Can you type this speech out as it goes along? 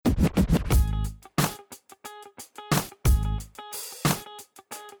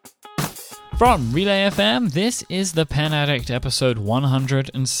From Relay FM, this is the Pen Addict episode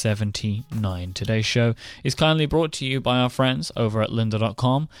 179. Today's show is kindly brought to you by our friends over at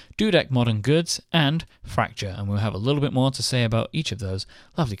lynda.com, Dudek Modern Goods, and Fracture, and we'll have a little bit more to say about each of those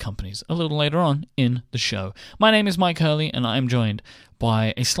lovely companies a little later on in the show. My name is Mike Hurley, and I am joined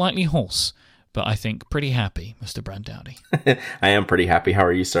by a slightly hoarse, but I think pretty happy, Mr. Brand Dowdy. I am pretty happy. How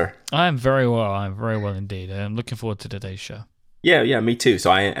are you, sir? I am very well. I'm very well indeed. I'm looking forward to today's show. Yeah, me too. So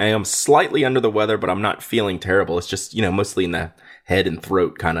I am slightly under the weather, but I'm not feeling terrible. It's just, mostly in the head and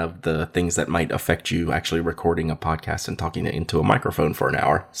throat, kind of the things that might affect you actually recording a podcast and talking into a microphone for an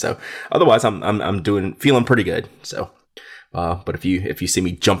hour. So otherwise, I'm feeling pretty good. So, but if you see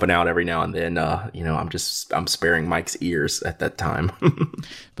me jumping out every now and then, I'm sparing Mike's ears at that time.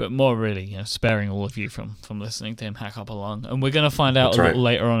 But more really, sparing all of you from listening to him hack up along. And we're going to find out little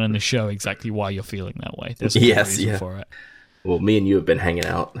later on in the show exactly why you're feeling that way. There's a good reason for it. Well, me and you have been hanging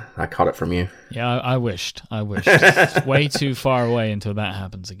out. I caught it from you. Yeah, I wished. It's way too far away until that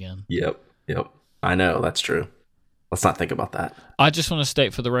happens again. Yep. I know, that's true. Let's not think about that. I just want to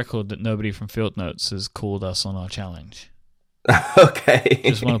state for the record that nobody from Field Notes has called us on our challenge. Okay.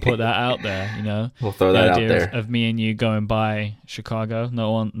 Just want to put that out there, We'll throw that out there. Of me and you going by Chicago.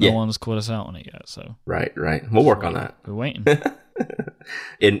 No one's called us out on it yet. So Right. We'll work on that. We're waiting.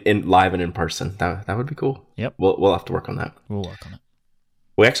 in live and in person. That would be cool. Yep. We'll have to work on that. We'll work on it.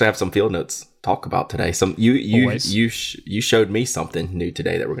 We actually have some Field Notes to talk about today. You showed me something new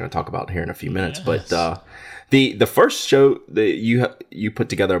today that we're going to talk about here in a few minutes. Yes. But the first show that you put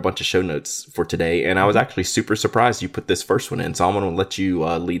together a bunch of show notes for today, and I was actually super surprised you put this first one in. So I'm going to let you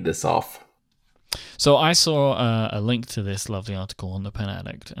lead this off. So I saw a link to this lovely article on the Pen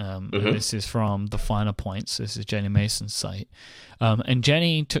Addict. This is from The Finer Points. This is Jenny Mason's site. And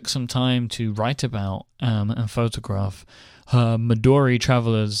Jenny took some time to write about and photograph her Midori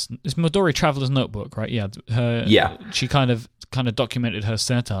Traveler's notebook, right? Yeah. She kind of documented her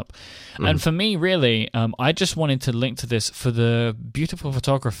setup. And for me, really, I just wanted to link to this for the beautiful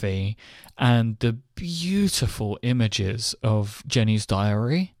photography and the beautiful images of Jenny's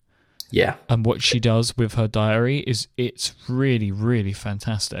diary. Yeah. And what she does with her diary it's really, really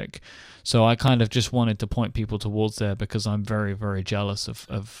fantastic. So I kind of just wanted to point people towards there because I'm very, very jealous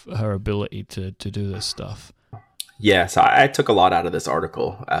of her ability to do this stuff. Yeah, so I took a lot out of this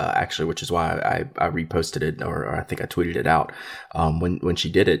article, actually, which is why I reposted it, or I think I tweeted it out when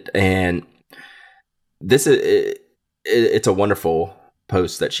she did it. And this it's a wonderful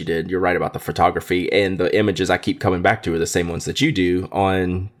post that she did. You're right about the photography, and the images I keep coming back to are the same ones that you do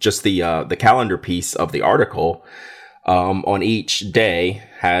on just the calendar piece of the article. On each day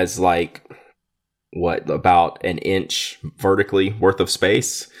has about an inch vertically worth of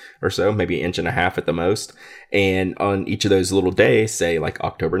space or so, maybe an inch and a half at the most. And on each of those little days, say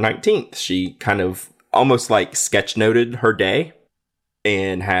October 19th, she kind of almost sketch noted her day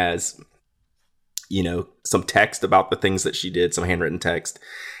and has, some text about the things that she did, some handwritten text,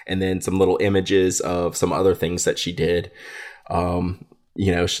 and then some little images of some other things that she did.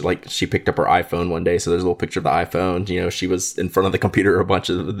 She picked up her iPhone one day, so there's a little picture of the iPhone. She was in front of the computer a bunch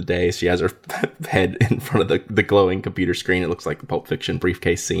of the days. She has her head in front of the glowing computer screen. It looks like the Pulp Fiction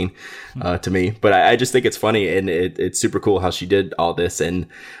briefcase scene to me. But I just think it's funny, and it's super cool how she did all this. And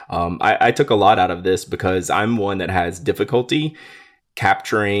I took a lot out of this because I'm one that has difficulty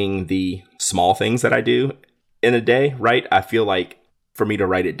capturing the small things that I do in a day, right? I feel like for me to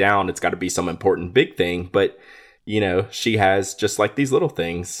write it down, it's got to be some important big thing. But she has just these little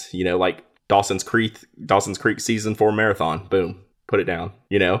things, like Dawson's Creek season 4 marathon. Boom, put it down,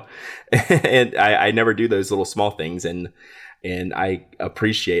 and I never do those little small things. And I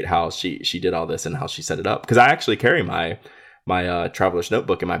appreciate how she did all this and how she set it up. Because I actually carry my traveler's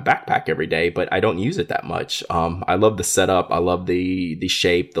notebook in my backpack every day, but I don't use it that much. I love the setup. I love the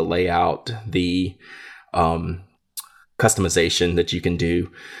shape, the layout, the customization that you can do.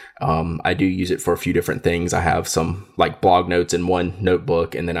 I do use it for a few different things. I have some blog notes in one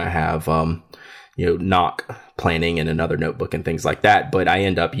notebook, and then I have, knock planning in another notebook and things like that. But I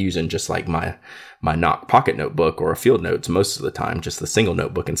end up using just my knock pocket notebook or a field notes most of the time, just the single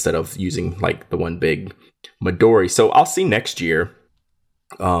notebook instead of using the one big Midori. So I'll see next year,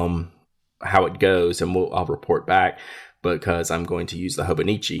 how it goes, and I'll report back because I'm going to use the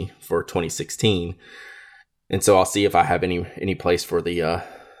Hobonichi for 2016. And so I'll see if I have any place for the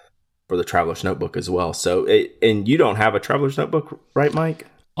traveler's notebook as well. So, and you don't have a traveler's notebook, right, Mike?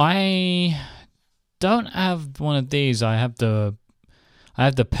 I don't have one of these. I have the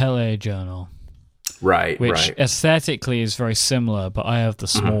Pele journal, right? Which aesthetically is very similar, but I have the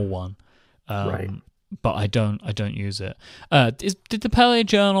small one. Right. but I don't use it. Did the Pele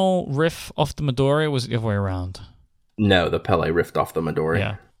journal riff off the Midori, or was it the other way around? No, the Pele riffed off the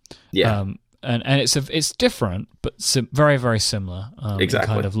Midori. Yeah. And it's different, but very, very similar.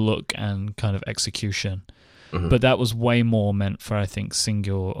 Exactly. In kind of look and kind of execution. But that was way more meant for, I think,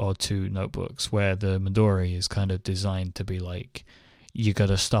 single or two notebooks, where the Midori is kind of designed to be like, you got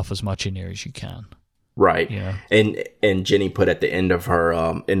to stuff as much in here as you can. Right. Yeah. And Jenny put at the end of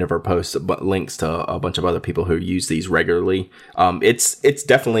her post links to a bunch of other people who use these regularly. It's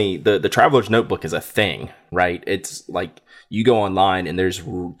definitely the Traveler's Notebook is a thing, right? It's like you go online and there's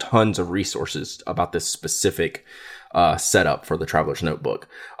tons of resources about this specific setup for the Traveler's Notebook.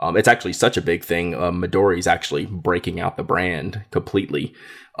 It's actually such a big thing. Midori's actually breaking out the brand completely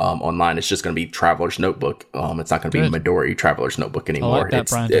online. It's just going to be Traveler's Notebook. It's not going to be Midori Traveler's Notebook anymore. I like that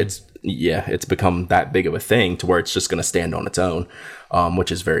branding. It's become that big of a thing to where it's just going to stand on its own,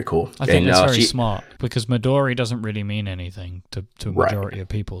 which is very cool. I think that's very smart, because Midori doesn't really mean anything to a majority of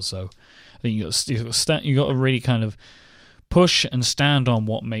people. So I think you got to really kind of push and stand on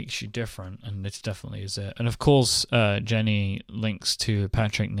what makes you different, and this definitely is it. And of course, Jenny links to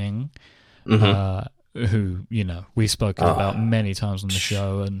Patrick Ning, who we've spoken about many times on the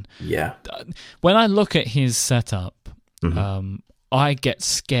show. And when I look at his setup, I get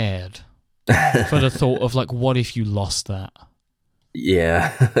scared for the thought of like, what if you lost that?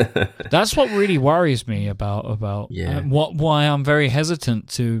 Yeah, that's what really worries me about why I'm very hesitant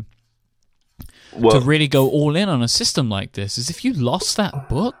to really go all in on a system like this. Is if you lost that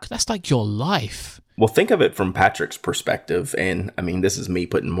book, that's like your life. Well, think of it from Patrick's perspective, and I mean, this is me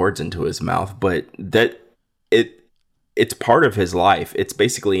putting words into his mouth, but it's part of his life. It's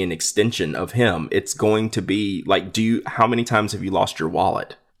basically an extension of him. It's going to be like, how many times have you lost your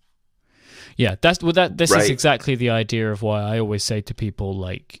wallet? Yeah, this is exactly the idea of why I always say to people,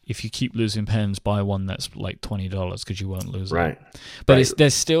 like, if you keep losing pens, buy one that's like $20 because you won't lose it. But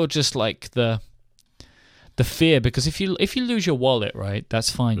there's still just like the fear, because if you lose your wallet, right, that's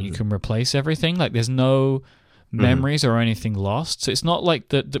fine. You can replace everything. Like, there's no memories or anything lost. So it's not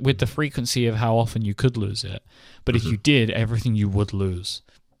like with the frequency of how often you could lose it. But if you did, everything you would lose.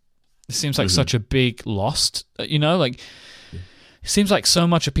 It seems like such a big loss, like it seems like so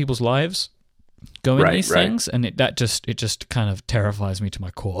much of people's lives go in these things, and it just kind of terrifies me to my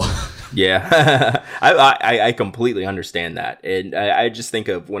core. Yeah, I completely understand that, and I just think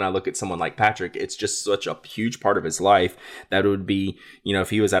of when I look at someone like Patrick, it's just such a huge part of his life that it would be, if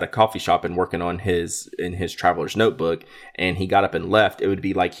he was at a coffee shop and working on his Traveler's Notebook, and he got up and left, it would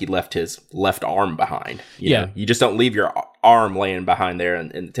be like he left his left arm behind. You know? You just don't leave your arm laying behind there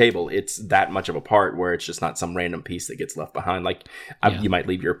in the table. It's that much of a part where it's just not some random piece that gets left behind. Like you might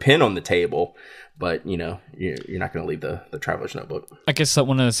leave your pen on the table, but you're not going to leave the Traveler's Notebook. I guess that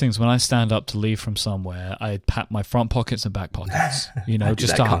one of those things, when I stand up to leave from somewhere, I pat my front pockets and back pockets,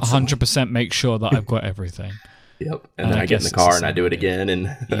 just to 100% make sure that I've got everything. Yep. And then I get in the car and I do it again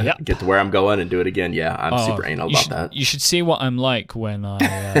and get to where I'm going and do it again. Yeah, I'm super anal about that. You should see what I'm like when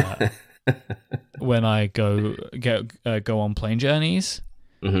I when I go on plane journeys,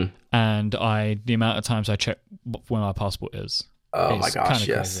 and the amount of times I check where my passport is. Oh my gosh,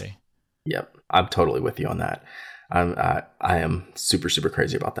 yes. Crazy. Yep, I'm totally with you on that. I am super, super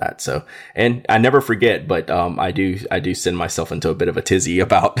crazy about that. So, and I never forget, but I do send myself into a bit of a tizzy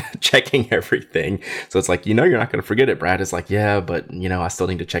about checking everything. So it's like, you're not going to forget it, Brad. It's like, yeah, but I still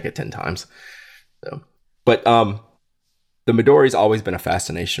need to check it 10 times. So, but the Midori's always been a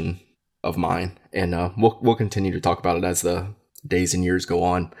fascination of mine, and we'll continue to talk about it as the days and years go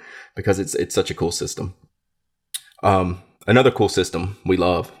on, because it's such a cool system. Another cool system we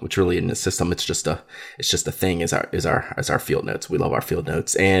love, which really isn't a system, it's just a thing, is our field notes. We love our field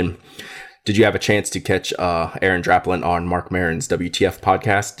notes. And did you have a chance to catch Aaron Draplin on Mark Maron's WTF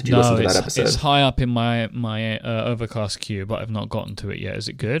podcast? Did you listen to that episode? It's high up in my Overcast queue, but I've not gotten to it yet. Is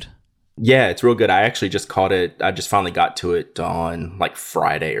it good? Yeah, it's real good. I actually just caught it. I just finally got to it on like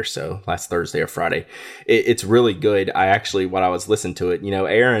Friday or so, last Thursday or Friday. It's really good. When I was listening to it,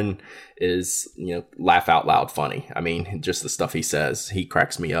 Aaron is, laugh out loud funny. I mean, just the stuff he says, he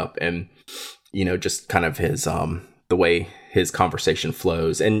cracks me up. And, just kind of his, the way his conversation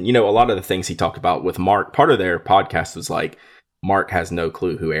flows. And, a lot of the things he talked about with Mark, part of their podcast was like, Mark has no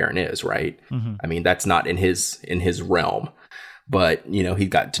clue who Aaron is, right? I mean, that's not in his realm. But, he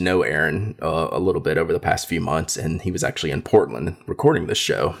got to know Aaron a little bit over the past few months, and he was actually in Portland recording this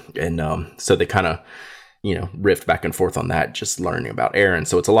show. And so they kind of, riffed back and forth on that, just learning about Aaron.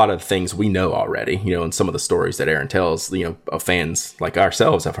 So it's a lot of things we know already, and some of the stories that Aaron tells, of fans like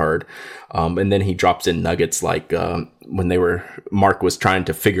ourselves have heard. And then he drops in nuggets like when Mark was trying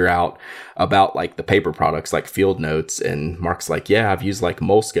to figure out about like the paper products like Field Notes, and Mark's like, yeah, I've used like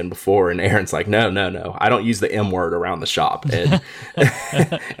moleskin before, and Aaron's like, no, I don't use the M word around the shop. And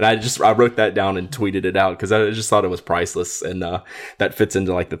and I wrote that down and tweeted it out because I just thought it was priceless, and that fits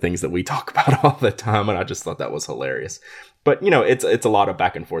into like the things that we talk about all the time, and I just thought that was hilarious. But it's a lot of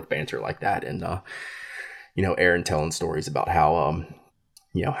back and forth banter like that, and Aaron telling stories about how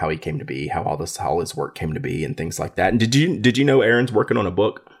how he came to be, how all his work came to be, and things like that. And did you know Aaron's working on a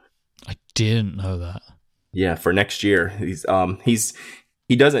book? I didn't know that. Yeah, for next year.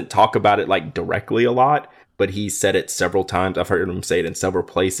 He doesn't talk about it like directly a lot, but he said it several times. I've heard him say it in several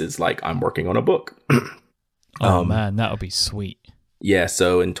places, like, I'm working on a book. Oh man, that would be sweet. Yeah,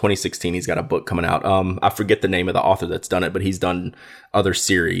 so in 2016, he's got a book coming out. I forget the name of the author that's done it, but he's done other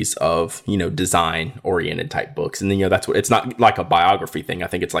series of, design-oriented type books. And then, that's what, it's not like a biography thing. I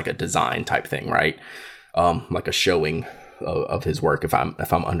think it's like a design type thing, right? Like a showing of his work, if I'm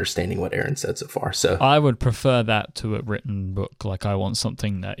understanding what Aaron said so far. So I would prefer that to a written book. Like, I want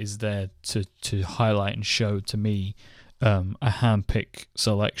something that is there to highlight and show to me a handpicked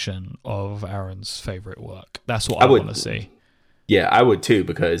selection of Aaron's favorite work. That's what I want to see. Yeah, I would too,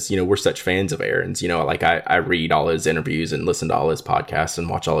 because, we're such fans of Aaron's, like I read all his interviews and listen to all his podcasts and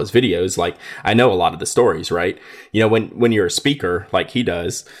watch all his videos. Like, I know a lot of the stories, right? When you're a speaker like he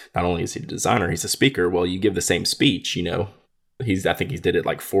does, not only is he a designer, he's a speaker. Well, you give the same speech, I think he did it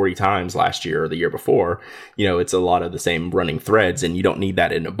like 40 times last year or the year before. It's a lot of the same running threads, and you don't need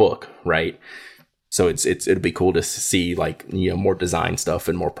that in a book, right? So it'd be cool to see like, more design stuff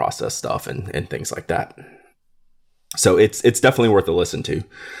and more process stuff and things like that. So it's definitely worth a listen to.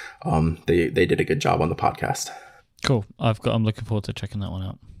 They did a good job on the podcast. Cool. I'm looking forward to checking that one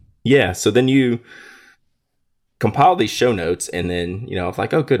out. Yeah. So then you compile these show notes, and then, it's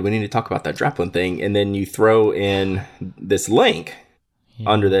like, oh, good, we need to talk about that Draplin thing. And then you throw in this link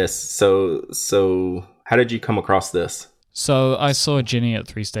under this. So how did you come across this? So I saw Ginny at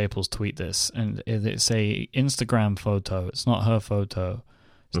 3 Staples tweet this, and it's a Instagram photo. It's not her photo.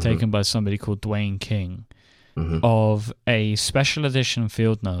 It's taken by somebody called Dwayne King. Of a special edition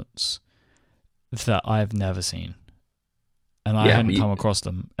Field Notes that I've never seen, and I hadn't come across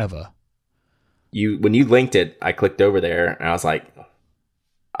them ever. When you linked it, I clicked over there and I was like,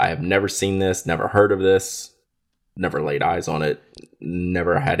 I have never seen this, never heard of this, never laid eyes on it,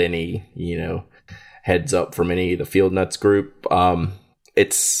 never had any heads up from any of the Field Nuts group.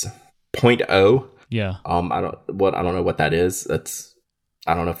 It's 0.0. Yeah. I don't know what that is.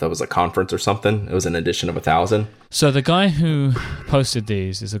 I don't know if that was a conference or something. It was an edition of 1,000. So the guy who posted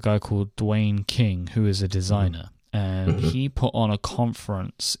these is a guy called Dwayne King, who is a designer. And he put on a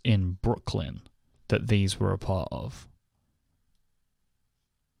conference in Brooklyn that these were a part of.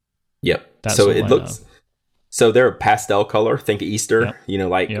 Yep. So it looks... So they're a pastel color. Think Easter.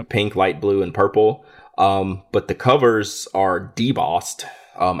 Yep. Pink, light blue, and purple. But the covers are debossed.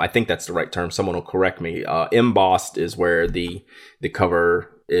 I think that's the right term. Someone will correct me. Embossed is where the cover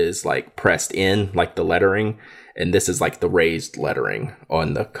is like pressed in, like the lettering, and this is like the raised lettering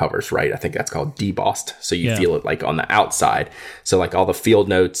on the covers, right? I think that's called debossed. So you feel it like on the outside. So like all the Field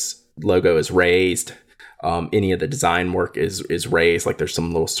Notes logo is raised. Any of the design work is raised. Like there's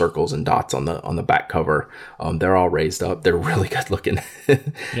some little circles and dots on the back cover. They're all raised up. They're really good looking.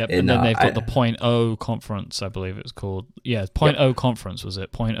 Yep. And then they've got the 0.0 conference, I believe it's called. Yeah, 0.0 conference was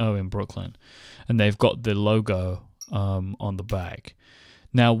it? 0.0 in Brooklyn. And they've got the logo on the back.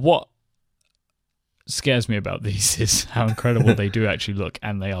 Now, what scares me about these is how incredible they do actually look,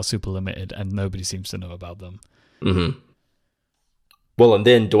 and they are super limited, and nobody seems to know about them. Mm-hmm. Well, and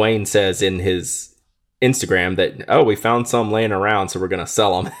then Dwayne says in his Instagram that, we found some laying around, so we're gonna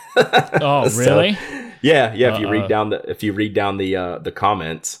sell them. Oh, really? Yeah. If you read down the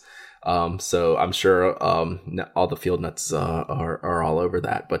comments, so I'm sure all the Field Nuts are all over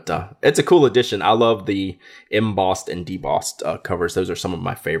that. But it's a cool addition. I love the embossed and debossed covers. Those are some of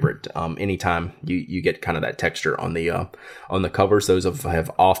my favorite. Anytime you get kind of that texture on the covers, those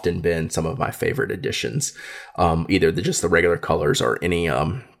have often been some of my favorite additions. Either just the regular colors or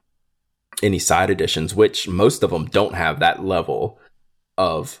any side editions, which most of them don't have that level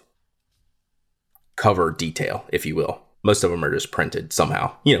of cover detail, if you will. Most of them are just printed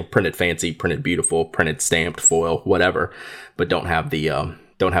somehow, printed fancy, printed beautiful, printed stamped foil, whatever, but don't have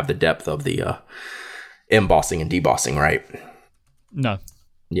the depth of the embossing and debossing, right? No.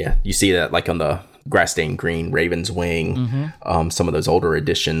 Yeah, you see that like on the grass stained green Raven's Wing, some of those older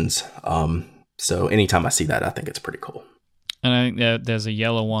editions. So anytime I see that, I think it's pretty cool. And I think there's a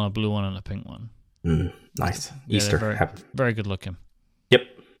yellow one, a blue one, and a pink one. Nice. Yeah, Easter. Very good looking. Yep.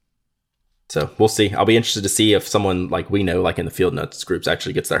 So we'll see. I'll be interested to see if someone like we know, like in the Field Notes groups,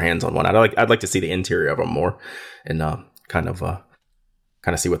 actually gets their hands on one. I'd like to see the interior of them more and kind of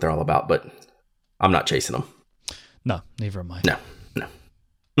see what they're all about. But I'm not chasing them. No, neither am I.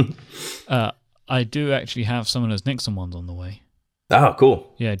 No. I do actually have some of those Nixon ones on the way. Oh,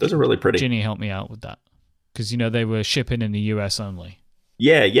 cool. Yeah, those are really pretty. Ginny helped me out with that because they were shipping in the US only.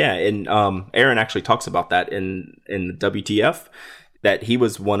 Yeah, and Aaron actually talks about that in the WTF, that he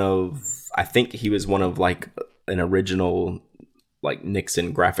was one of like an original like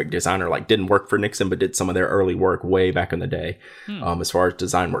Nixon graphic designer, like didn't work for Nixon but did some of their early work way back in the day, as far as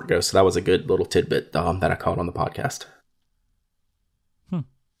design work goes. So that was a good little tidbit that I caught on the podcast.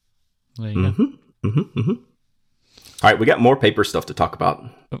 There you go. All right, we got more paper stuff to talk about.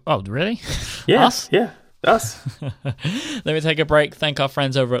 Oh, really? Yeah, Us? Yeah. Us. Let me take a break. Thank our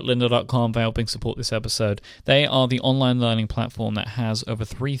friends over at lynda.com for helping support this episode. They are the online learning platform that has over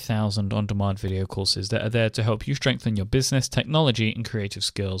 3,000 on-demand video courses that are there to help you strengthen your business, technology, and creative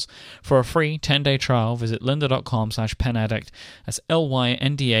skills. For a free 10-day trial, visit lynda.com/penaddict. That's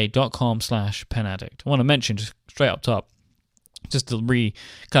lynda.com/penaddict. I want to mention, just straight up top, just to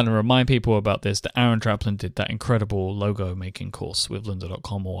kind of remind people about this, that Aaron Draplin did that incredible logo making course with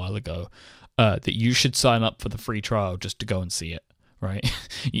lynda.com a while ago. That you should sign up for the free trial just to go and see it, right?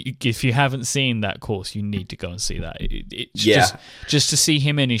 If you haven't seen that course, you need to go and see that. Just to see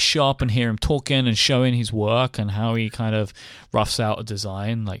him in his shop and hear him talking and showing his work and how he kind of roughs out a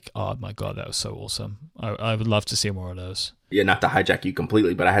design. Like, oh my God, that was so awesome. I would love to see more of those. Yeah, not to hijack you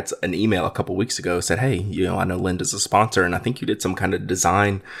completely, but I had an email a couple weeks ago that said, hey, I know Lynda's a sponsor, and I think you did some kind of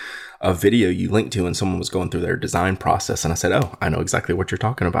design a video you linked to, and someone was going through their design process, and I said, oh, I know exactly what you're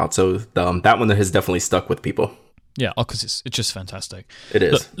talking about. So that one has definitely stuck with people. Yeah, because it's just fantastic. It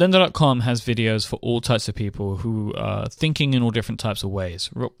is. Lynda.com has videos for all types of people who are thinking in all different types of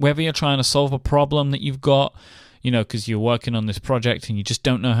ways. Whether you're trying to solve a problem that you've got, because you're working on this project and you just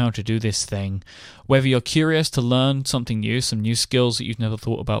don't know how to do this thing, whether you're curious to learn something new, some new skills that you've never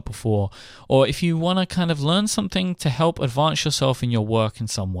thought about before, or if you want to kind of learn something to help advance yourself in your work in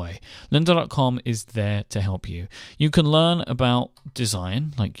some way, lynda.com is there to help you. You can learn about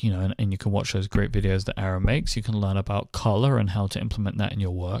design, and you can watch those great videos that Aaron makes. You can learn about color and how to implement that in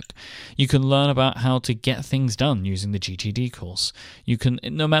your work. You can learn about how to get things done using the GTD course. You can,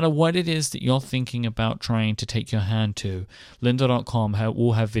 no matter what it is that you're thinking about trying to take your hand to, lynda.com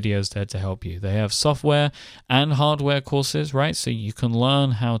will have videos there to help you. They have software and hardware courses, right? So you can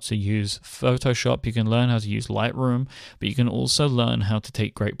learn how to use Photoshop, you can learn how to use Lightroom, but you can also learn how to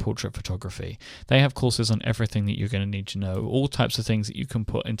take great portrait photography. They have courses on everything that you're going to need to know, all types of things that you can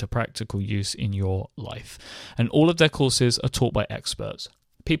put into practical use in your life. And all of their courses are taught by experts,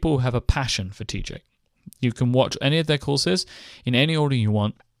 people who have a passion for teaching. You can watch any of their courses in any order you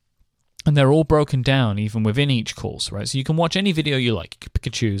want, and they're all broken down even within each course, right? So you can watch any video you like. You can pick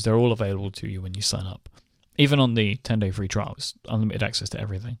and choose. They're all available to you when you sign up. Even on the 10-day free trial, it's unlimited access to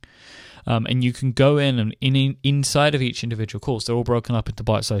everything. And you can go in and inside of each individual course, they're all broken up into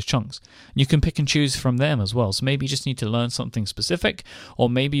bite-sized chunks. You can pick and choose from them as well. So maybe you just need to learn something specific,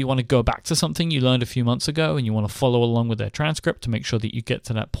 or maybe you want to go back to something you learned a few months ago and you want to follow along with their transcript to make sure that you get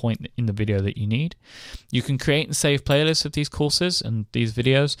to that point in the video that you need. You can create and save playlists of these courses and these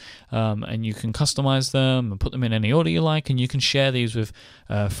videos, and you can customize them and put them in any order you like, and you can share these with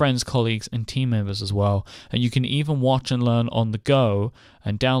friends, colleagues, and team members as well. And you can even watch and learn on the go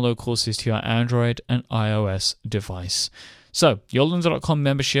and download courses to your Android and iOS device. So, your lynda.com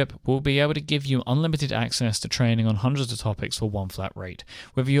membership will be able to give you unlimited access to training on hundreds of topics for one flat rate.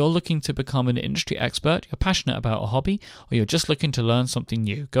 Whether you're looking to become an industry expert, you're passionate about a hobby, or you're just looking to learn something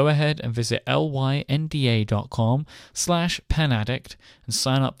new, go ahead and visit lynda.com/penaddict and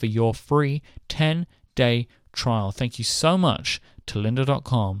sign up for your free 10-day trial. Thank you so much to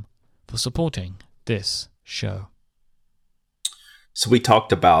lynda.com for supporting this show. So we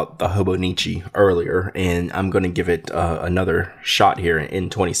talked about the Hobonichi earlier, and I'm going to give it another shot here in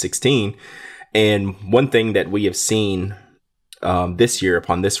 2016. And one thing that we have seen this year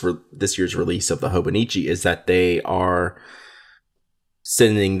upon this year's release of the Hobonichi is that they are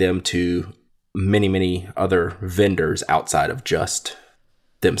sending them to many, many other vendors outside of just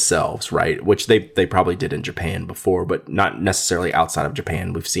themselves, right? Which they probably did in Japan before, but not necessarily outside of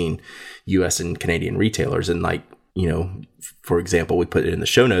Japan. We've seen US and Canadian retailers, and for example, we put it in the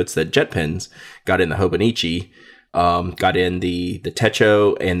show notes that JetPens got in the Hobonichi, got in the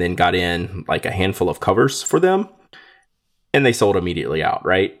Techo, and then got in like a handful of covers for them, and they sold immediately out,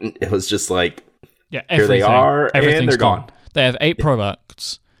 right? It was just like, Yeah, here they are, and they're gone. They have 8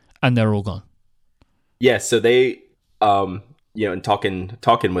 products, and they're all gone. Yeah, so they, and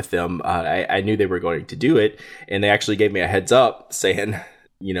talking with them, I knew they were going to do it, and they actually gave me a heads up saying,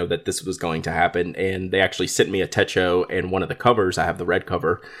 that this was going to happen, and they actually sent me a Techo and one of the covers. I have the red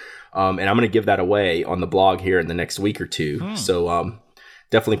cover, and I'm going to give that away on the blog here in the next week or two. So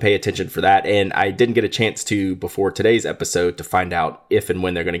definitely pay attention for that. And I didn't get a chance to, before today's episode, to find out if and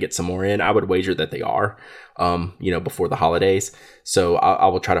when they're going to get some more in. I would wager that they are, before the holidays. So I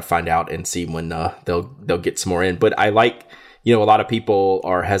will try to find out and see when they'll get some more in. But I like, a lot of people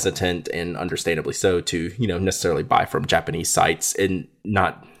are hesitant, and understandably so, to, necessarily buy from Japanese sites, and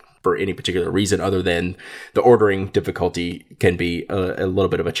not for any particular reason other than the ordering difficulty can be a little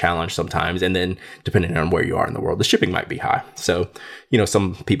bit of a challenge sometimes. And then depending on where you are in the world, the shipping might be high. So,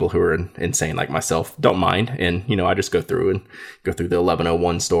 some people who are insane like myself don't mind. And, I just go through the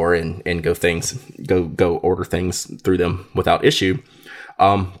 1101 store and go order things through them without issue.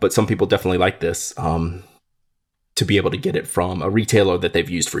 But some people definitely like this, to be able to get it from a retailer that they've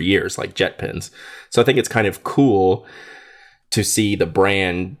used for years, like Jet Pens. So I think it's kind of cool to see the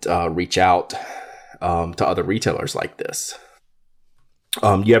brand reach out to other retailers like this.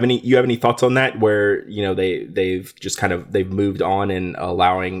 You have any thoughts on that? Where they've moved on and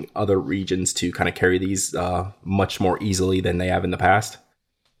allowing other regions to kind of carry these much more easily than they have in the past.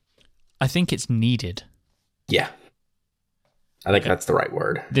 I think it's needed. Yeah, I think that's the right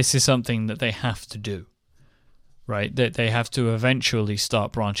word. This is something that they have to do, right? That they have to eventually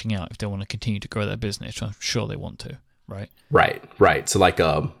start branching out if they want to continue to grow their business. I'm sure they want to. Right. So like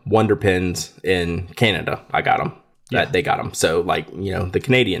Wonder Pens in Canada, I got them. Yeah. They got them. So like, the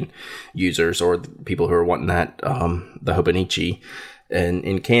Canadian users or the people who are wanting that, the Hobonichi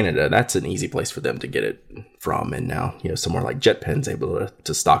in Canada, that's an easy place for them to get it from. And now, somewhere like Jet Pen's able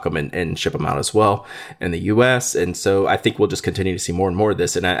to stock them and ship them out as well in the US. And so I think we'll just continue to see more and more of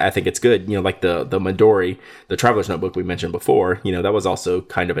this. And I think it's good, like the Midori, the Traveler's Notebook we mentioned before, that was also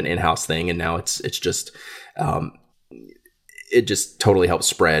kind of an in-house thing. And now it's just, it just totally helps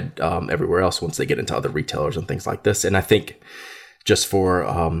spread everywhere else once they get into other retailers and things like this. And I think just for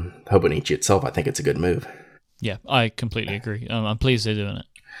Hobonichi itself, I think it's a good move. Yeah, I completely agree. I'm pleased they're doing it.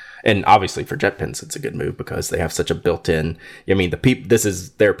 And obviously for Jet Pens, it's a good move because they have such a built-in. I mean, this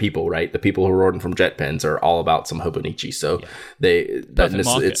is their people, right? The people who are ordering from Jet Pens are all about some Hobonichi, so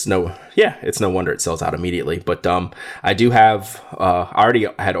it's no wonder it sells out immediately. But I do have. I already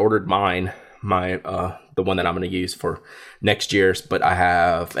had ordered the one that I'm going to use for next year's, but I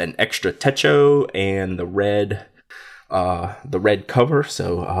have an extra Techo and the red cover.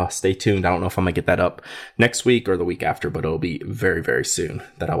 So stay tuned. I don't know if I'm going to get that up next week or the week after, but it'll be very, very soon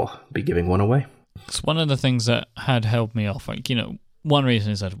that I will be giving one away. It's one of the things that had held me off. Like, one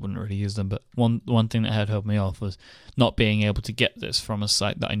reason is I wouldn't really use them, but one thing that had held me off was not being able to get this from a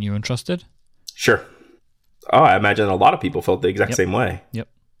site that I knew and trusted. Sure. Oh, I imagine a lot of people felt the exact same way. Yep.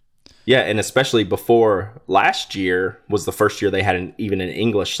 Yeah, and especially before last year was the first year they had even an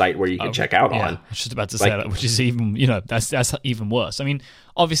English site where you could check out on. I was just about to say that, which is even, that's even worse. I mean,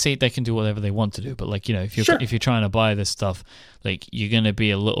 obviously they can do whatever they want to do, but like, if you're trying to buy this stuff, like you're going to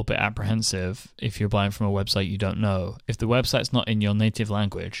be a little bit apprehensive if you're buying from a website you don't know. If the website's not in your native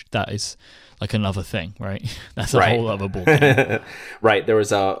language, that is like another thing, right? That's a whole other ball. Right. There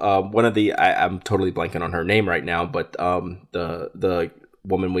was one of the I'm totally blanking on her name right now, but the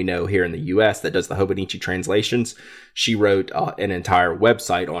woman we know here in the US that does the Hobonichi translations, she wrote an entire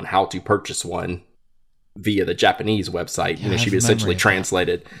website on how to purchase one via the Japanese website. She essentially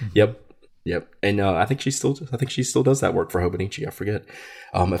translated. Mm-hmm. Yep. And I think she still does that work for Hobonichi. I forget.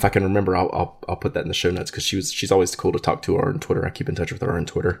 If I can remember, I'll put that in the show notes because she's always cool to talk to her on Twitter. I keep in touch with her on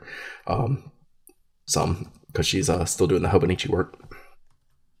Twitter. Some because she's still doing the Hobonichi work.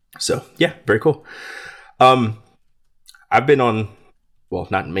 So yeah, very cool. I've been on. Well,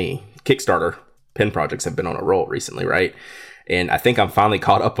 not me. Kickstarter pen projects have been on a roll recently, right? And I think I'm finally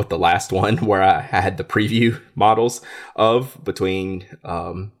caught up with the last one where I had the preview models of between,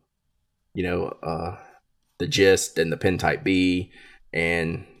 the Gist and the Pen Type B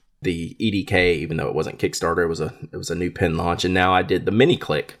and the EDK. Even though it wasn't Kickstarter, it was a new pen launch. And now I did the Mini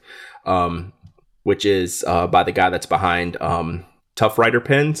Click, which is by the guy that's behind Tough Rider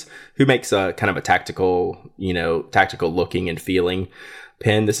pens, who makes a kind of a tactical looking and feeling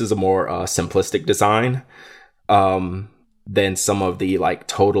pen. This is a more simplistic design than some of the like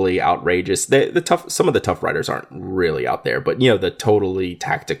totally outrageous. Some of the Tough Riders aren't really out there, but the totally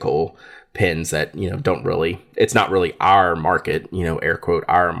tactical pens that don't really. It's not really our market, air quote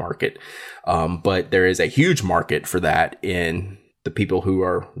our market, but there is a huge market for that in the people who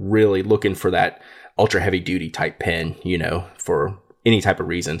are really looking for that ultra heavy duty type pen, you know, for any type of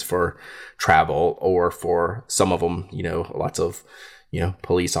reasons, for travel, or for some of them, you know, lots of, you know,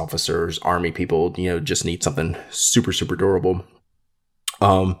 police officers, army people, you know, just need something super, super durable.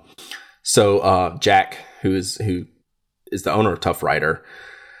 So Jack, who is the owner of Tough Rider,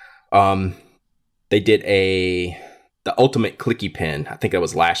 they did the ultimate clicky pen. I think that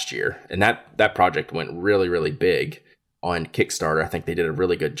was last year. And that project went really, really big on Kickstarter. I think they did a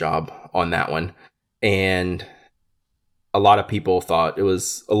really good job on that one. And a lot of people thought it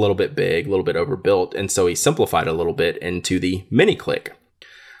was a little bit big, a little bit overbuilt. And so he simplified a little bit into the Mini Click,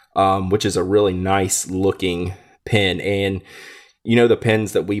 which is a really nice looking pen. And, you know, the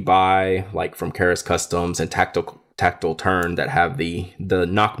pens that we buy, like from Karas Customs and Tactile Turn, that have the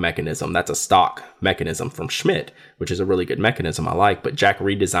knock mechanism, that's a stock mechanism from Schmidt, which is a really good mechanism I like. But Jack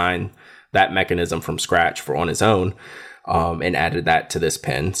redesigned that mechanism from scratch on his own, and added that to this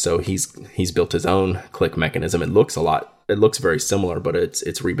pen. So he's built his own click mechanism. It looks very similar, but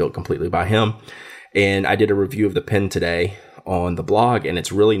it's rebuilt completely by him. And I did a review of the pen today on the blog, and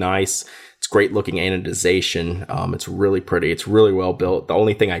it's really nice. It's great looking anodization. It's really pretty. It's really well built. The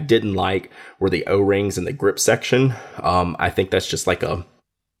only thing I didn't like were the O-rings in the grip section. I think that's just like kind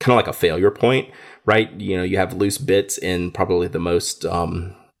of like a failure point, right? You know, you have loose bits in probably the most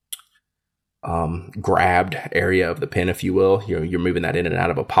grabbed area of the pen, if you will. You're moving that in and out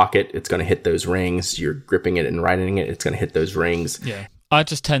of a pocket. It's going to hit those rings. You're gripping it and writing it. It's going to hit those rings. Yeah. I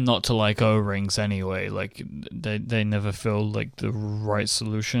just tend not to like O-rings anyway. Like they never feel like the right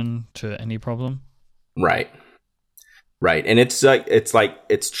solution to any problem. Right. And it's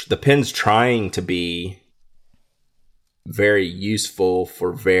the pen's trying to be very useful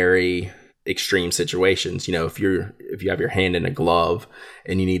for very extreme situations. You know, if you have your hand in a glove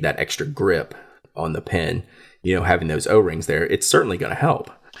and you need that extra grip on the pen, you know, having those O-rings there, it's certainly going to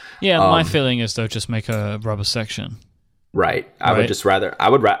help. Yeah, my feeling is though, just make a rubber section. Right. I would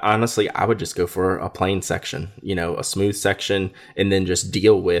honestly, I would just go for a plain section, you know, a smooth section, and then just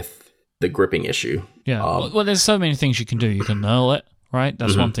deal with the gripping issue. Yeah. Well, there's so many things you can do. You can knurl it, right?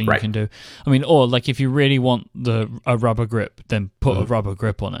 That's one thing you can do. I mean, or like if you really want a rubber grip, then put a rubber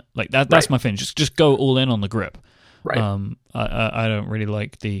grip on it. Like that's my thing. Just go all in on the grip. Right. I don't really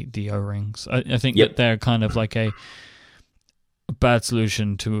like the O-rings. I think that they're kind of like a bad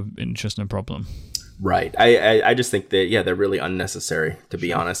solution to an interesting problem. Right. I just think that, they're really unnecessary, to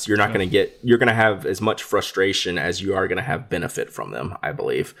be honest. You're going to have as much frustration as you are going to have benefit from them, I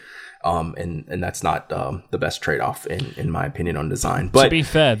believe. And that's not the best trade-off in my opinion on design. But to be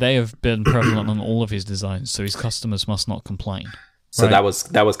fair, they have been prevalent on all of his designs, so his customers must not complain. So that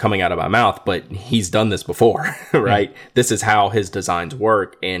was coming out of my mouth, but he's done this before, right? Yeah. This is how his designs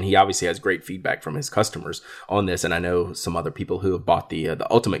work, and he obviously has great feedback from his customers on this. And I know some other people who have bought the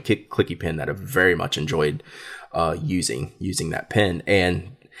Ultimate Clicky pen that have very much enjoyed using that pen.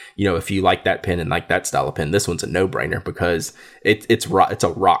 And you know, if you like that pen and like that style of pen, this one's a no-brainer because it's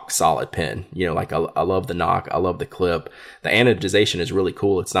a rock solid pen. You know, like I love the knock, I love the clip. The anodization is really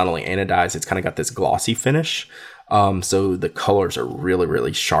cool. It's not only anodized, it's kind of got this glossy finish. So the colors are really,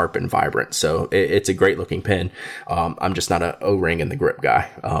 really sharp and vibrant. So it's a great looking pen. I'm just not an O-ring in the grip guy.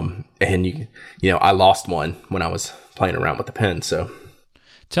 And you know, I lost one when I was playing around with the pen. So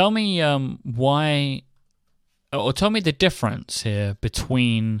tell me tell me the difference here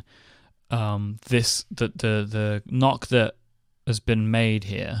between the knock that has been made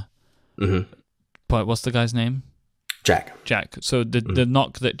here. Mm-hmm. But what's the guy's name? Jack. So the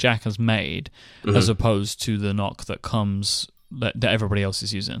knock that Jack has made, as opposed to the knock that comes that everybody else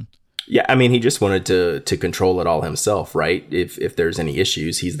is using. Yeah, I mean, he just wanted to control it all himself, right? If there's any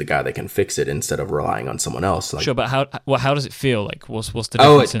issues, he's the guy that can fix it instead of relying on someone else. Like, sure, but how does it feel? Like, what's the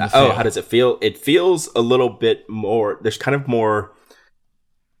difference in the feel? How does it feel? It feels a little bit more. There's kind of more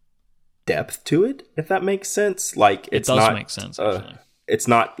depth to it, if that makes sense. Like it does make sense. Actually. It's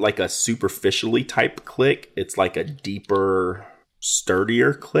not like a superficially type click. It's like a deeper,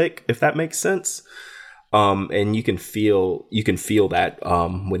 sturdier click, if that makes sense. And you can feel that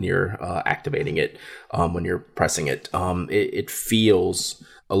when you're activating it, when you're pressing it. It feels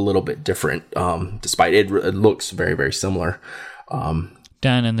a little bit different, despite it looks very, very similar.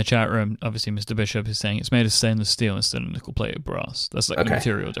 Dan in the chat room, obviously Mr. Bishop, is saying it's made of stainless steel instead of nickel-plated brass. That's like the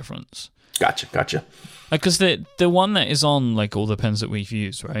material difference. Gotcha. Because the one that is on like all the pens that we've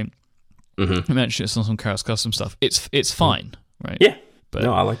used, right? Mm-hmm. You mentioned it's on some Karas Custom stuff. It's fine, right? Yeah. But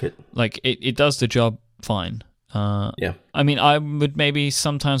no, I like it. Like it does the job fine. Yeah. I mean, I would maybe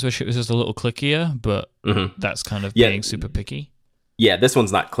sometimes wish it was just a little clickier, but that's kind of being super picky. Yeah, this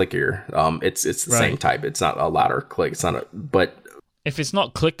one's not clickier. It's the same type. It's not a louder click. It's not but if it's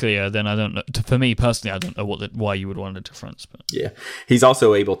not clear, then I don't know. For me personally, I don't know why you would want a difference. But yeah, he's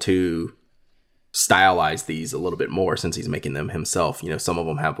also able to stylize these a little bit more since he's making them himself. Some of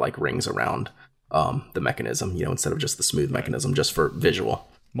them have like rings around the mechanism, instead of just the smooth mechanism, just for visual.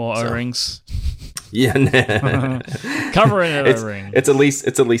 More O-rings. Yeah, covering it O-ring. It's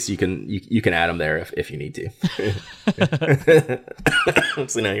at least you can add them there if you need to.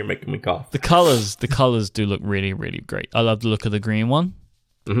 So now you're making me cough. The colors do look really, really great. I love the look of the green one.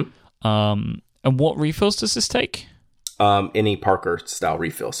 Mm-hmm. And what refills does this take? Any Parker style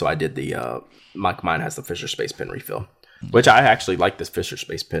refill. So I did mine has the Fisher Space Pen refill. Which I actually like this Fisher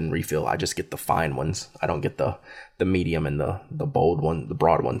Space Pen refill. I just get the fine ones. I don't get the medium and the bold one, the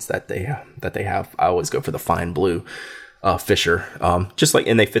broad ones that they have. I always go for the fine blue Fisher.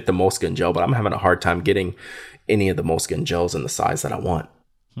 And they fit the moleskin gel, but I'm having a hard time getting any of the moleskin gels in the size that I want.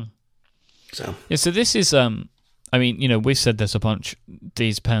 So this is we said there's a bunch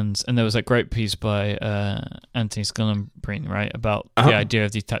these pens, and there was that great piece by Anthony Scullambrini, right, about the idea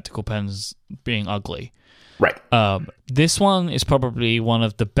of these tactical pens being ugly. Right. This one is probably one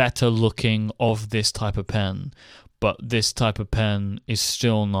of the better looking of this type of pen, but this type of pen is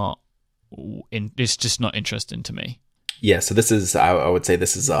still not. It's just not interesting to me. Yeah. So this is, I would say,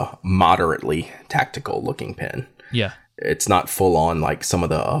 this is a moderately tactical looking pen. Yeah. It's not full on like some of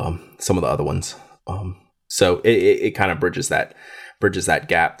the other ones. So it kind of bridges that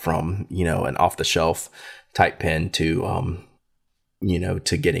gap from an off the shelf type pen to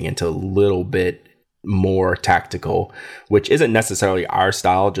to getting into a little bit more tactical, which isn't necessarily our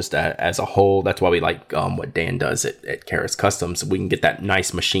style just as a whole. That's why we like what Dan does at Karas Customs. We can get that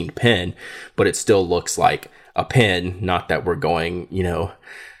nice machined pen, but it still looks like a pen. Not that we're going,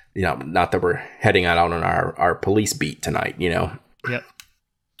 not that we're heading out on our police beat tonight, Yep.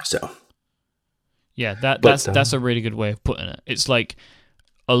 So. Yeah, that's a really good way of putting it. It's like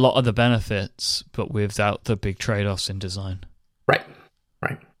a lot of the benefits, but without the big trade-offs in design. Right.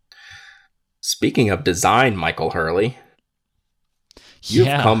 Speaking of design, Michael Hurley,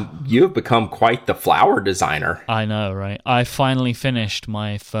 you've become quite the flower designer. I know, right? I finally finished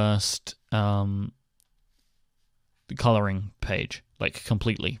my first coloring page, like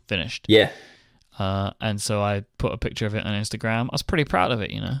completely finished. Yeah. And so I put a picture of it on Instagram. I was pretty proud of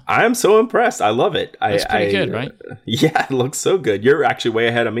it, I am so impressed. I love it. It's pretty good, right? Yeah, it looks so good. You're actually way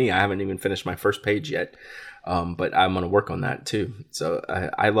ahead of me. I haven't even finished my first page yet, but I'm going to work on that too. So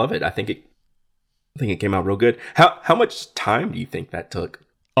I love it. I think it came out real good. How much time do you think that took?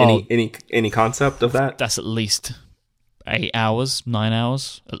 Any concept of that? That's at least 8 hours, 9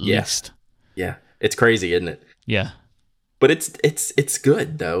 hours at least. Yeah, it's crazy, isn't it? Yeah. But it's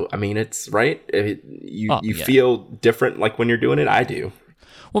good though. I mean, it's right. You feel different like when you're doing it. I do.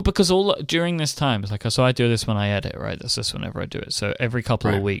 Well, because during this time, it's like, so I do this when I edit, right? That's just whenever I do it. So every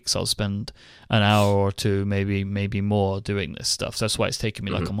couple of weeks, I'll spend an hour or two, maybe more, doing this stuff. So that's why it's taken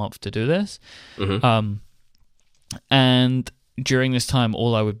me like a month to do this. Mm-hmm. And during this time,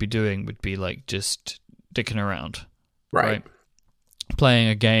 all I would be doing would be like just dicking around, right? Playing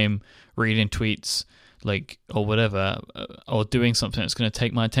a game, reading tweets, like, or whatever, or doing something that's going to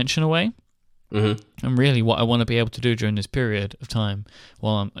take my attention away. Mm-hmm. And really what I want to be able to do during this period of time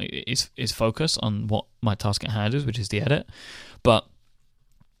is focus on what my task at hand is, which is the edit. But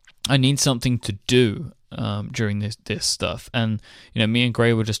I need something to do during this stuff. And, me and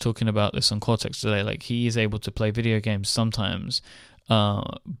Gray were just talking about this on Cortex today. Like, he is able to play video games sometimes,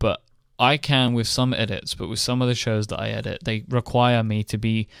 but I can with some edits, but with some of the shows that I edit, they require me to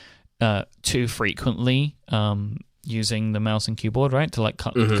be too frequently using the mouse and keyboard, right? To like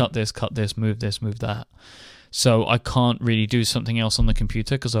cut this, move that. So I can't really do something else on the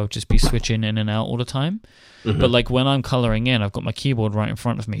computer because I'll just be switching in and out all the time. Mm-hmm. But like when I'm coloring in, I've got my keyboard right in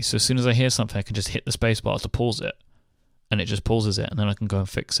front of me. So as soon as I hear something, I can just hit the space bar to pause it. And it just pauses it, and then I can go and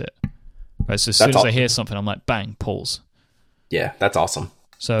fix it. Right. So as soon as I hear something, I'm like, bang, pause. Yeah, that's awesome.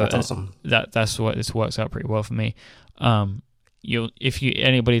 So that's awesome. That's what this works out pretty well for me.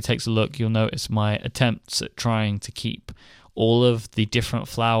 Anybody takes a look, you'll notice my attempts at trying to keep all of the different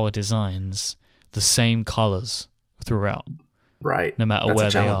flower designs the same colors throughout. Right. No matter where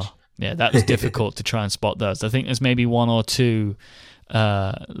they are. Yeah, that was difficult to try and spot those. I think there's maybe one or two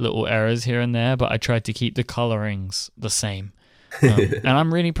little errors here and there, but I tried to keep the colorings the same. And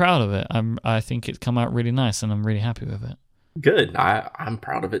I'm really proud of it. I think it's come out really nice, and I'm really happy with it. Good. I'm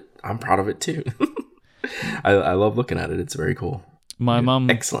proud of it. I'm proud of it too. I love looking at it. It's very cool. My mum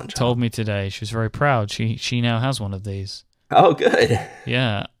told me today she was very proud. She now has one of these. Oh, good.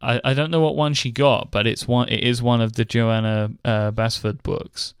 Yeah, I don't know what one she got, but it is one of the Joanna Basford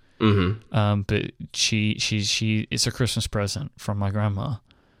books. But she it's a Christmas present from my grandma.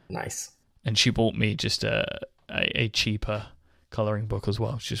 Nice. And she bought me just a cheaper coloring book as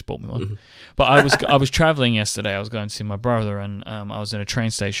well. She just bought me one. But I was traveling yesterday. I was going to see my brother, and I was in a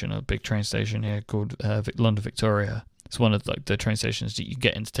train station, a big train station here called London Victoria. It's one of the train stations that you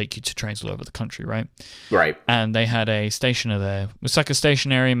get in to take you to trains all over the country, right? Right. And they had a stationer there. It's like a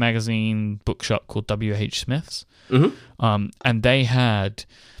stationery magazine bookshop called W.H. Smith's. And they had,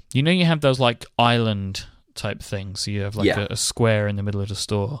 you have those like island type things. So you have like a square in the middle of the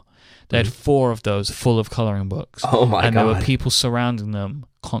store. They had 4 of those full of coloring books. Oh my God. And there were people surrounding them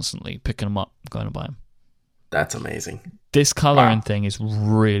constantly, picking them up, going to buy them. That's amazing. This coloring thing is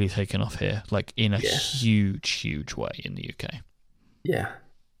really taken off here, like in a huge way in the UK. Yeah,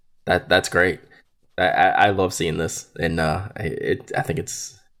 that's great. I love seeing this, and I think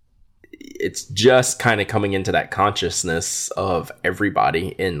it's just kind of coming into that consciousness of everybody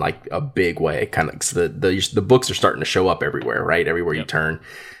in like a big way. Kind of the books are starting to show up everywhere, right? Everywhere you turn,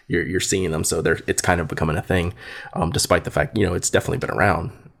 you're seeing them. So it's kind of becoming a thing, despite the fact it's definitely been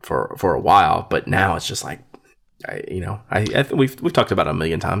around for a while, but now it's just like. We've talked about it a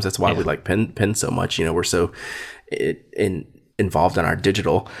million times. That's why we like pen so much. We're so involved in our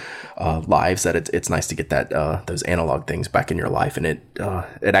digital lives that it's nice to get that those analog things back in your life, and it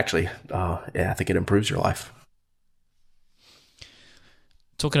actually I think it improves your life.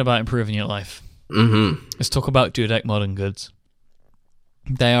 Talking about improving your life, let's talk about Dudek Modern Goods.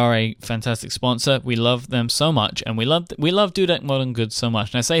 They are a fantastic sponsor. We love them so much, and we love Dudek Modern Goods so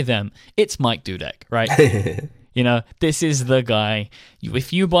much. And I say them, it's Mike Dudek, right? This is the guy.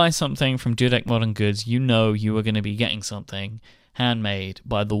 If you buy something from Dudek Modern Goods, you know you are going to be getting something handmade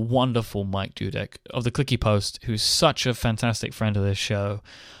by the wonderful Mike Dudek of the Clicky Post, who's such a fantastic friend of this show.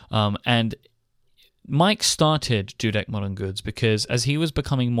 And Mike started Dudek Modern Goods because as he was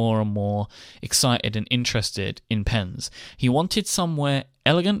becoming more and more excited and interested in pens, he wanted somewhere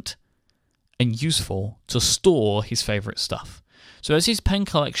elegant and useful to store his favorite stuff. So as his pen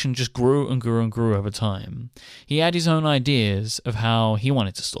collection just grew and grew and grew over time, he had his own ideas of how he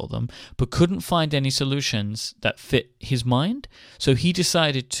wanted to store them, but couldn't find any solutions that fit his mind. So he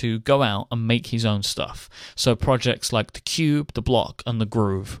decided to go out and make his own stuff. So projects like the Cube, the Block, and the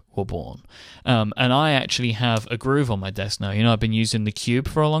Groove were born. And I actually have a Groove on my desk now. I've been using the Cube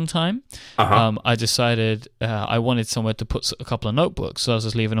for a long time. I decided I wanted somewhere to put a couple of notebooks, so I was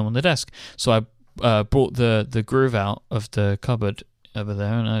just leaving them on the desk. So I brought the Groove out of the cupboard over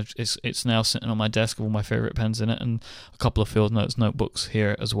there, and it's now sitting on my desk with all my favorite pens in it, and a couple of field notes notebooks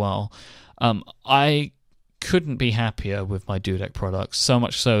here as well. I couldn't be happier with my Dudek products, so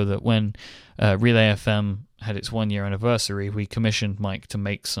much so that when Relay FM had its 1-year anniversary, we commissioned Mike to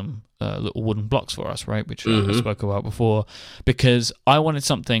make some little wooden blocks for us, right, which I spoke about before, because I wanted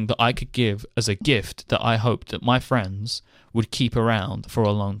something that I could give as a gift that I hoped that my friends would keep around for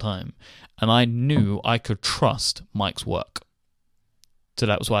a long time. And I knew I could trust Mike's work. So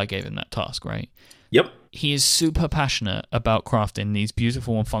that was why I gave him that task, right? Yep. He is super passionate about crafting these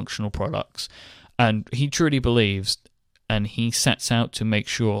beautiful and functional products. And he truly believes, and he sets out to make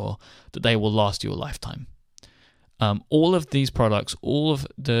sure that they will last you a lifetime. All of these products, all of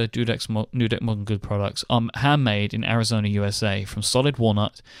the Dudek Modern Good products are handmade in Arizona, USA from solid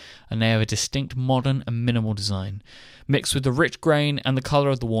walnut, and they have a distinct modern and minimal design. Mixed with the rich grain and the color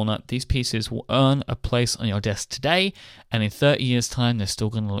of the walnut, these pieces will earn a place on your desk today, and in 30 years' time, they're still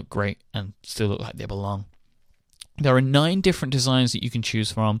going to look great and still look like they belong. There are 9 different designs that you can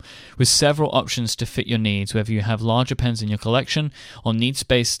choose from, with several options to fit your needs, whether you have larger pens in your collection or need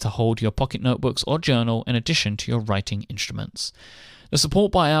space to hold your pocket notebooks or journal in addition to your writing instruments. The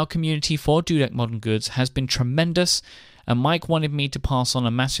support by our community for Dudek Modern Goods has been tremendous, and Mike wanted me to pass on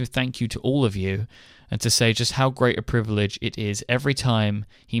a massive thank you to all of you, and to say just how great a privilege it is every time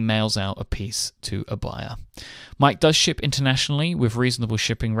he mails out a piece to a buyer. Mike does ship internationally with reasonable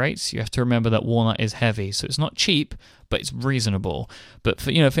shipping rates. You have to remember that walnut is heavy, so it's not cheap, but it's reasonable. But for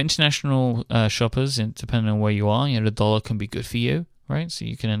international shoppers, and depending on where you are, the dollar can be good for you, right? So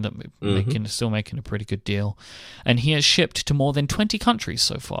you can end up still making a pretty good deal. And he has shipped to more than 20 countries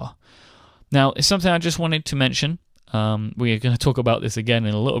so far. Now, it's something I just wanted to mention. We are going to talk about this again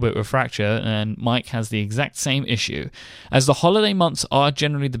in a little bit with Fracture, and Mike has the exact same issue. As the holiday months are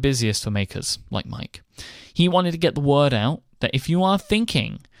generally the busiest for makers, like Mike, he wanted to get the word out that if you are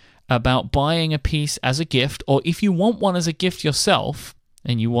thinking about buying a piece as a gift, or if you want one as a gift yourself,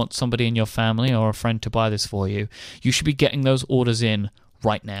 and you want somebody in your family or a friend to buy this for you, you should be getting those orders in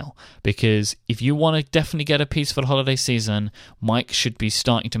right now, because if you want to definitely get a piece for the holiday season, Mike should be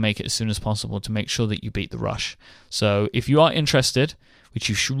starting to make it as soon as possible to make sure that you beat the rush. So if you are interested, which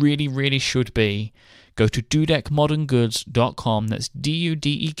you really, really should be, go to dudekmodernGoods.com. That's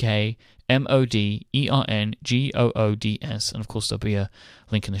DUDEKMODERNGOODS. And of course, there'll be a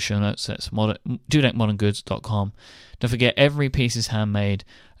link in the show notes. That's dudekmodernGoods.com. Don't forget, every piece is handmade,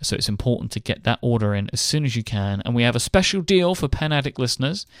 so it's important to get that order in as soon as you can. And we have a special deal for Pen Addict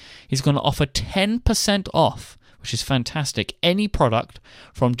listeners. He's going to offer 10% off, which is fantastic, any product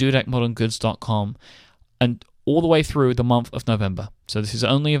from dudekmodernGoods.com, and all the way through the month of November. So this is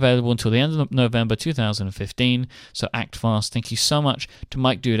only available until the end of November 2015, so act fast. Thank you so much to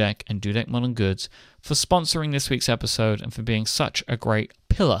Mike Dudek and Dudek Modern Goods for sponsoring this week's episode and for being such a great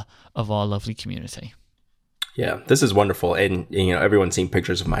pillar of our lovely community. Yeah, this is wonderful. And, everyone's seen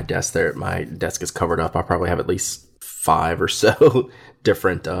pictures of my desk there. My desk is covered up. I probably have at least 5 or so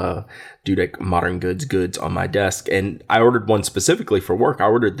different Dudek Modern Goods on my desk. And I ordered one specifically for work. I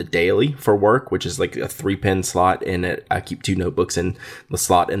ordered the daily for work, which is like a 3-pin slot in it. I keep 2 notebooks in the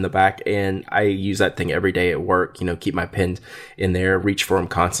slot in the back, and I use that thing every day at work, keep my pens in there, reach for them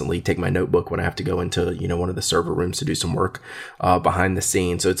constantly, take my notebook when I have to go into, one of the server rooms to do some work behind the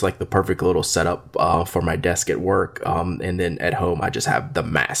scenes. So it's like the perfect little setup for my desk at work. And then at home, I just have the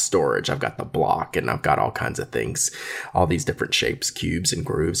mass storage. I've got the block, and I've got all kinds of things, all these different shapes, cubes and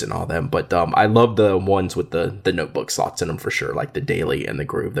grooves and all them. But I love the ones with the notebook slots in them for sure, like the daily and the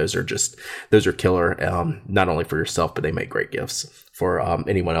groove. Those are killer, not only for yourself, but they make great gifts for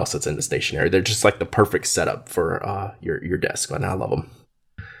anyone else that's in the stationery. They're just like the perfect setup for your desk, and I love them.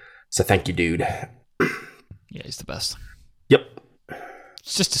 So thank you, dude. Yeah, he's the best. Yep.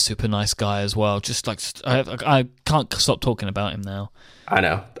 He's just a super nice guy as well. Just like I can't stop talking about him now. I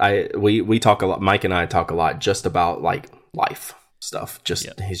know. We talk a lot. Mike and I talk a lot just about like life stuff.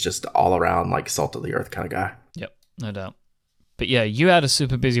 He's just all around like salt of the earth kind of guy. Yep, no doubt. But yeah, you had a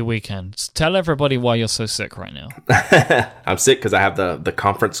super busy weekend. Tell everybody why you're so sick right now. I'm sick because I have the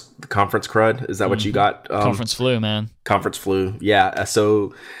conference crud. Is that what you got? Conference flu, man. Conference flu. Yeah.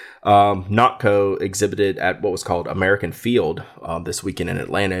 So Notco exhibited at what was called American Field this weekend in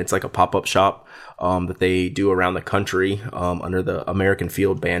Atlanta. It's like a pop-up shop that they do around the country under the American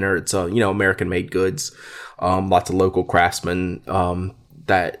Field banner. It's American made goods, lots of local craftsmen and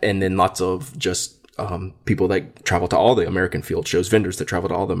then lots of just people that travel to all the American Field shows, vendors that travel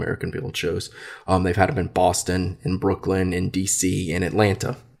to all the American Field shows. They've had them in Boston, in Brooklyn, in DC, and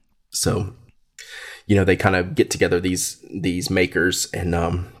Atlanta. So, they kind of get together these makers and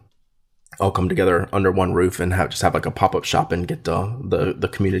all come together under one roof and have like a pop-up shop and get the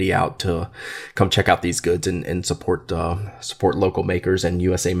community out to come check out these goods and support local makers and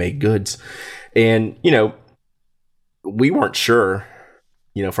USA made goods. And, we weren't sure,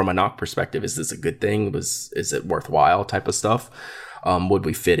 from a knock perspective, is this a good thing? Is it worthwhile type of stuff? Would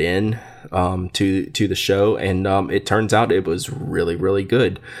we fit in to the show? And it turns out it was really, really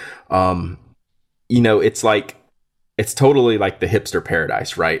good. It's totally like the hipster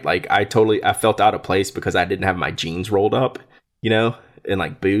paradise, right? Like I felt out of place because I didn't have my jeans rolled up, and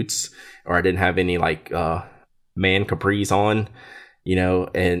like boots, or I didn't have any like man capris on,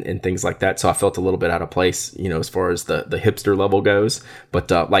 and things like that. So I felt a little bit out of place, as far as the hipster level goes.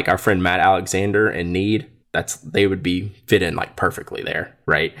 But like our friend Matt Alexander and Need, they would be fit in like perfectly there,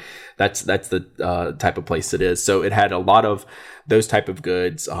 right? That's the type of place it is. So it had a lot of those type of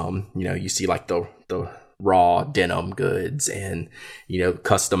goods. You see like the raw denim goods and,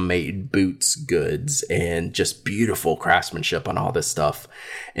 custom made boots goods and just beautiful craftsmanship on all this stuff.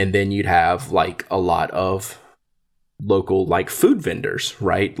 And then you'd have like a lot of local like food vendors,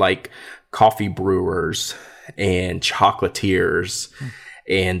 right? Like coffee brewers and chocolatiers.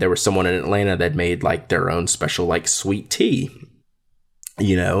 And there was someone in Atlanta that made like their own special like sweet tea,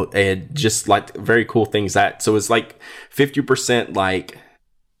 and just like very cool things so it's like 50% like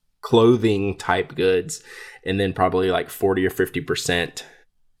clothing type goods, and then probably like 40 or 50%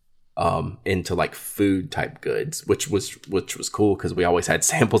 into like food type goods, which was cool because we always had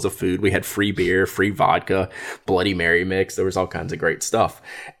samples of food. We had free beer, free vodka, Bloody Mary mix. There was all kinds of great stuff,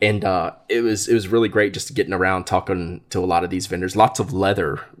 and it was really great just getting around talking to a lot of these vendors. Lots of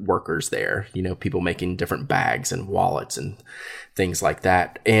leather workers there, people making different bags and wallets and things like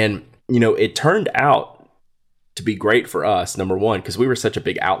that. And it turned out to be great for us, number one, because we were such a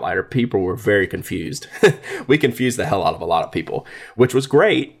big outlier. People were very confused. We confused the hell out of a lot of people, which was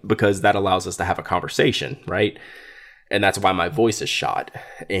great because that allows us to have a conversation, right? And that's why my voice is shot.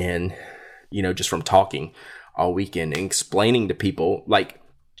 And, just from talking all weekend and explaining to people, like,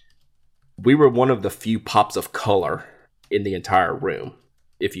 we were one of the few pops of color in the entire room,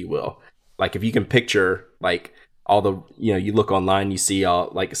 if you will. Like, if you can picture, like, all the, you look online, you see,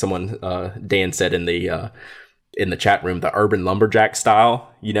 like someone, Dan said in the in the chat room, the urban lumberjack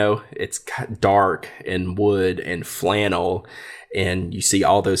style. You know, it's dark and wood and flannel, and you see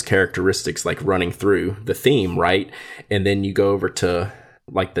all those characteristics like running through the theme, right? And then you go over to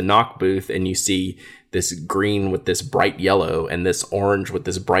like the knock booth and you see this green with this bright yellow and this orange with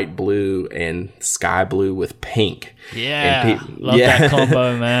this bright blue and sky blue with pink. Yeah, love that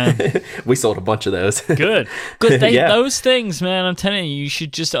combo, man. We sold a bunch of those. Good. Those things, man, I'm telling you, you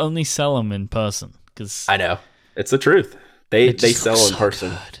should just only sell them in person. Cause I know. It's the truth. They sell in so person.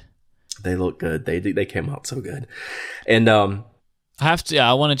 Good. They look good. They came out so good. And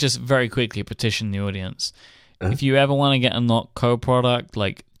I want to just very quickly petition the audience. If you ever want to get a Not Co product,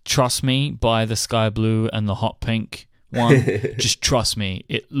 like, trust me, buy the sky blue and the hot pink one. Just trust me,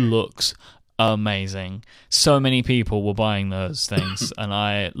 it looks amazing. So many people were buying those things, and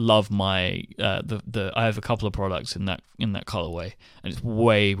I love my I have a couple of products in that colorway, and it's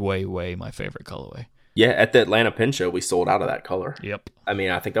way my favorite colorway. Yeah, at the Atlanta Pen Show, we sold out of that color. Yep. I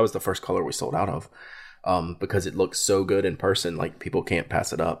mean, I think that was the first color we sold out of, because it looks so good in person, like people can't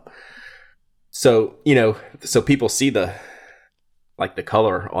pass it up. So, you know, so people see the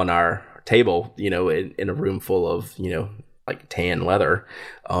color on our table, you know, in a room full of, you know, like tan leather,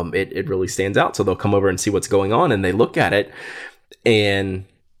 it really stands out. So they'll come over and see what's going on, and they look at it and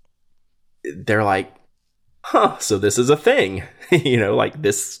they're like, huh, so this is a thing, you know, like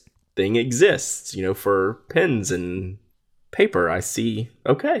this thing exists, you know, for pens and paper. I see.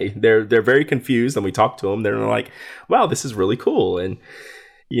 Okay. They're very confused, and we talk to them. They're like, wow, this is really cool. And,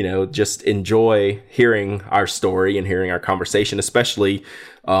 you know, just enjoy hearing our story and hearing our conversation, especially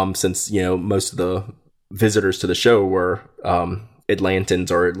since, you know, most of the visitors to the show were Atlantans,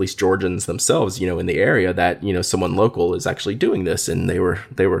 or at least Georgians themselves, you know, in the area, that, you know, someone local is actually doing this. And they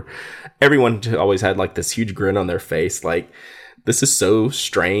were everyone always had like this huge grin on their face, like, this is so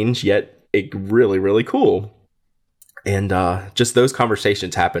strange, yet really, really cool. And just those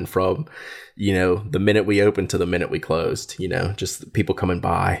conversations happen from, you know, the minute we opened to the minute we closed, you know, just people coming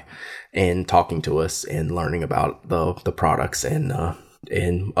by and talking to us and learning about the products, and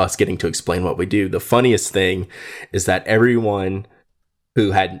us getting to explain what we do. The funniest thing is that everyone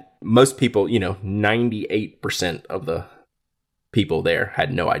most people, you know, 98% of the people there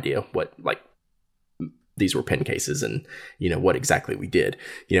had no idea what, like, these were pen cases and, you know, what exactly we did.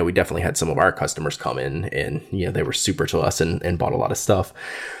 You know, we definitely had some of our customers come in and, you know, they were super to us and bought a lot of stuff.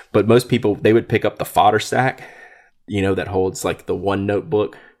 But most people, they would pick up the fodder stack, you know, that holds like the one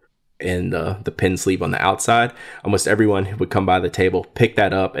notebook and the pen sleeve on the outside. Almost everyone would come by the table, pick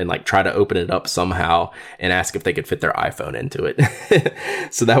that up, and like try to open it up somehow and ask if they could fit their iPhone into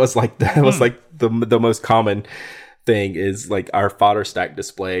it. So that was like the most common thing, is like our fodder stack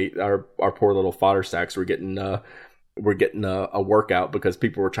display. Our poor little fodder stacks were getting a workout because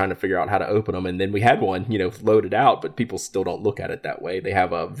people were trying to figure out how to open them. And then we had one, you know, loaded out, but people still don't look at it that way. They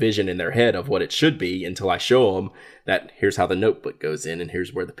have a vision in their head of what it should be until I show them that here's how the notebook goes in and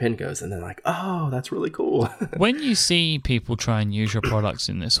here's where the pen goes. And they're like, oh, that's really cool. When you see people try and use your products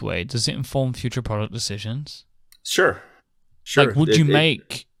in this way, does it inform future product decisions? Sure. Like, would you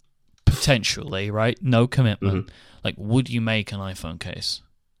make, potentially, right? No commitment. Mm-hmm. Like, would you make an iPhone case?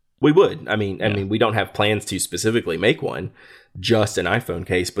 We would. I mean, we don't have plans to specifically make one, just an iPhone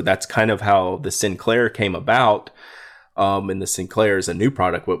case, but that's kind of how the Sinclair came about. And the Sinclair is a new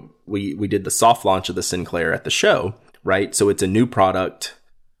product. What we did the soft launch of the Sinclair at the show, right? So it's a new product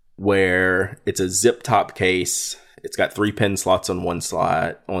where it's a zip top case. It's got 3 pen slots on one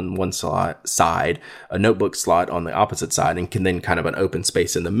side, a notebook slot on the opposite side, and can then kind of an open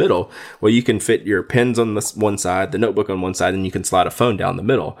space in the middle where you can fit your pens on this one side, the notebook on one side, and you can slide a phone down the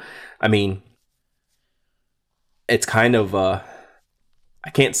middle. I mean, it's kind of, I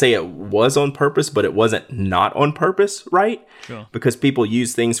can't say it was on purpose, but it wasn't not on purpose, right? Sure. Because people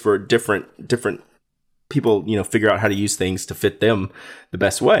use things for different people, you know, figure out how to use things to fit them the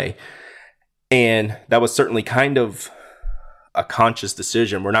best way. And that was certainly kind of a conscious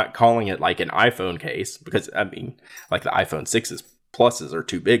decision. We're not calling it like an iPhone case because, I mean, like the iPhone 6's pluses are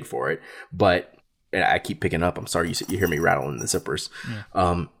too big for it. But I keep picking up. I'm sorry, you hear me rattling the zippers.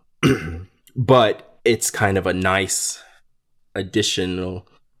 Yeah. But it's kind of a nice additional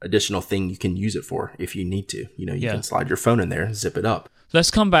thing you can use it for if you need to. You know, you can slide your phone in there and zip it up. Let's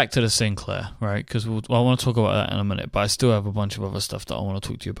come back to the Sinclair, right? Because I want to talk about that in a minute, but I still have a bunch of other stuff that I want to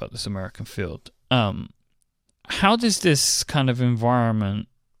talk to you about this American Field. How does this kind of environment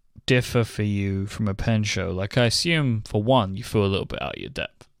differ for you from a pen show? Like, I assume, for one, you feel a little bit out of your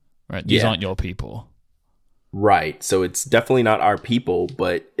depth, right? These aren't your people. Right. So it's definitely not our people,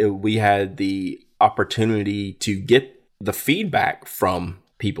 but we had the opportunity to get the feedback from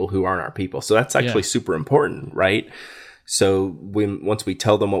people who aren't our people. So that's actually super important, right? So once we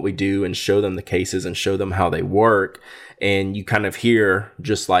tell them what we do and show them the cases and show them how they work, and you kind of hear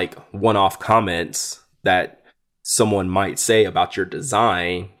just like one-off comments that someone might say about your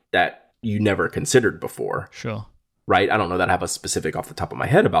design that you never considered before. Sure. Right? I don't know that I have a specific off the top of my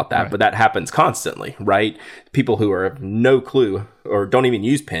head about that, but that happens constantly, right? People who are have no clue or don't even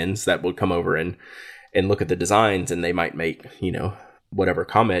use pens that will come over and look at the designs, and they might make, you know, whatever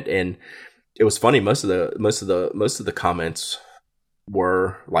comment. And it was funny. Most of the comments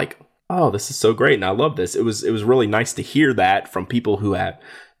were like, "Oh, this is so great, and I love this." It was really nice to hear that from people who have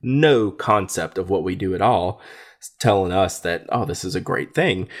no concept of what we do at all, telling us that, "Oh, this is a great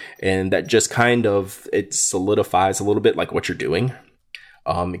thing," and that just kind of it solidifies a little bit like what you're doing.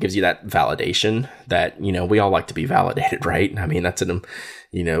 It gives you that validation that, you know, we all like to be validated, right? I mean, that's an,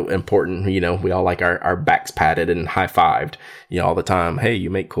 you know, important, you know, we all like our backs patted and high-fived, you know, all the time. Hey, you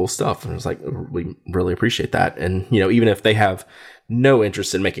make cool stuff. And it's like, we really appreciate that. And, you know, even if they have no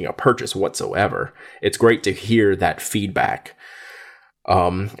interest in making a purchase whatsoever, it's great to hear that feedback.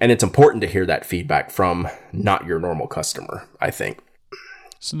 And it's important to hear that feedback from not your normal customer, I think.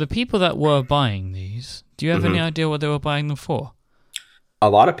 So the people that were buying these, do you have any idea what they were buying them for? A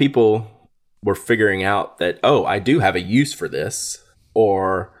lot of people were figuring out that, oh, I do have a use for this,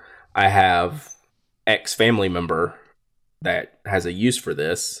 or I have X family member that has a use for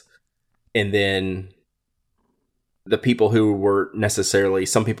this. And then the people who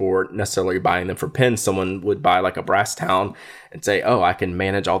some people weren't necessarily buying them for pins. Someone would buy like a brass town and say, oh, I can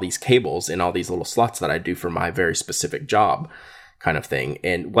manage all these cables in all these little slots that I do for my very specific job, kind of thing.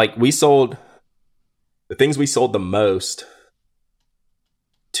 And like the things we sold the most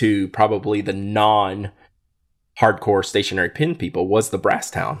to probably the non-hardcore stationary pin people was the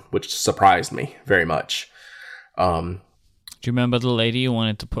brass town, which surprised me very much. Do you remember the lady who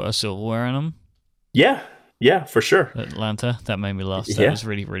wanted to put her silverware in them? Yeah, for sure. Atlanta, that made me laugh. That was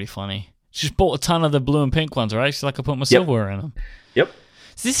really, really funny. She just bought a ton of the blue and pink ones, right? She's like, I put my silverware in them. Yep.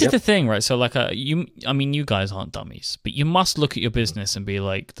 So this is the thing, right? So like, you guys aren't dummies, but you must look at your business and be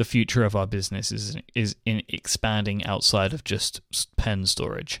like, the future of our business is in expanding outside of just pen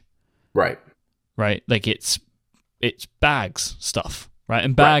storage. Right. Right? Like it's bags stuff, right?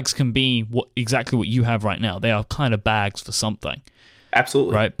 And bags can be exactly what you have right now. They are kind of bags for something.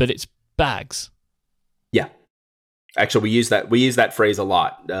 Absolutely. Right? But it's bags. Yeah. Actually, we use that phrase a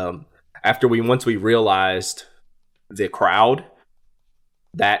lot. Once we realized the crowd,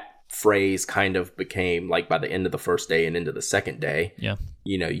 that phrase kind of became like by the end of the first day and into the second day. Yeah.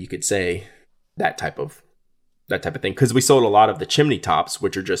 You know, you could say that type of thing, because we sold a lot of the chimney tops,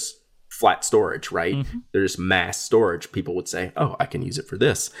 which are just flat storage, right? Mm-hmm. They're just mass storage. People would say, "Oh, I can use it for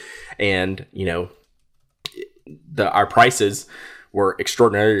this," and you know, our prices were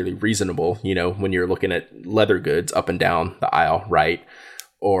extraordinarily reasonable, you know, when you're looking at leather goods up and down the aisle, right?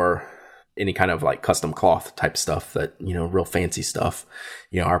 Or any kind of like custom cloth type stuff that, you know, real fancy stuff.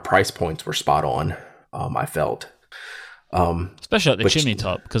 You know, our price points were spot on, I felt. Especially at the chimney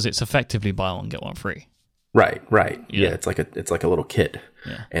top, because it's effectively buy one, get one free. Right. Yeah, it's like a little kit.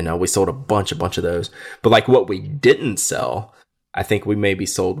 Yeah. And we sold a bunch of those. But like what we didn't sell, I think we maybe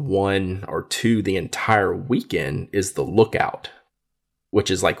sold one or two the entire weekend, is the Lookout,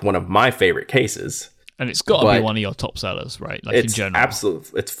 which is like one of my favorite cases. And it's got to be one of your top sellers, right? Like in general.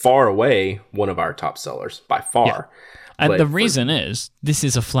 Absolutely. It's far away one of our top sellers, by far. Yeah. And the reason is, this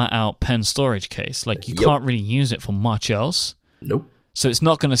is a flat-out pen storage case. Like, you can't really use it for much else. Nope. So it's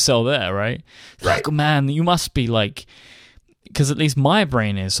not going to sell there, right? Right. Like, man, you must be like... Because at least my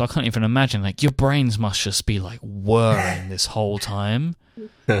brain is, so I can't even imagine. Like, your brains must just be like whirring this whole time.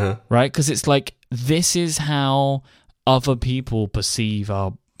 Right? Because it's like, this is how other people perceive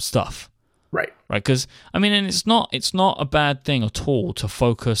our stuff. Right. Because, I mean, and it's not a bad thing at all to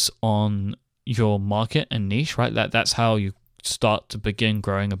focus on your market and niche, right? That's how you start to begin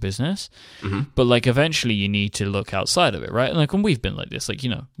growing a business. Mm-hmm. But, like, eventually you need to look outside of it, right? And, like, when we've been like this, like, you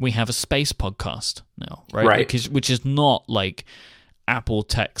know, we have a space podcast now, right? Right. Which is not, like, Apple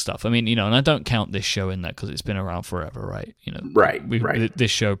tech stuff. I mean, you know, and I don't count this show in that because it's been around forever, right? You know, right.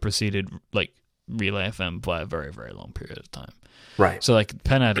 This show preceded, like, Relay FM by a very, very long period of time. Right. So like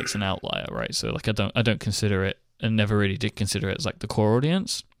Pen Addict's an outlier, right? So like I don't consider it, and never really did consider it as like the core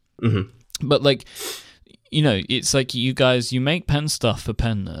audience. Mm-hmm. But like, you know, it's like you guys, you make pen stuff for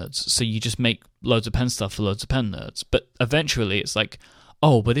pen nerds, so you just make loads of pen stuff for loads of pen nerds. But eventually it's like,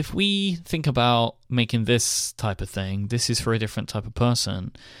 oh, but if we think about making this type of thing, this is for a different type of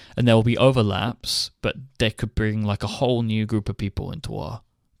person, and there will be overlaps, but they could bring like a whole new group of people into our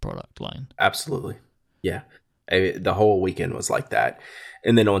product line. Absolutely. Yeah. The whole weekend was like that.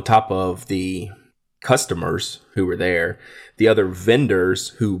 And then on top of the customers who were there, the other vendors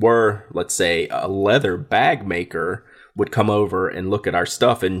who were, let's say, a leather bag maker would come over and look at our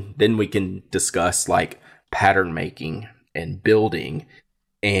stuff. And then we can discuss like pattern making and building.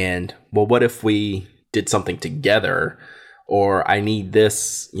 And, well, what if we did something together? Or I need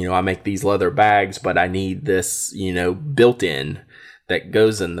this, I make these leather bags, but I need this, built in that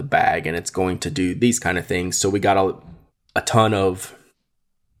goes in the bag, and it's going to do these kind of things. So we got a ton of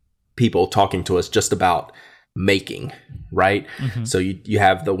people talking to us just about making, right? Mm-hmm. So you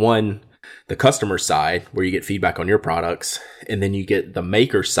have the customer side where you get feedback on your products, and then you get the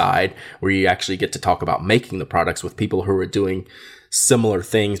maker side where you actually get to talk about making the products with people who are doing similar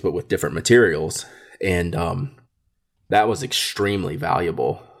things but with different materials. And that was extremely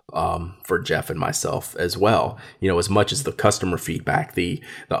valuable for Jeff and myself as well. As much as the customer feedback, the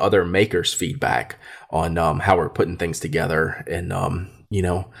other makers' feedback on how we're putting things together, and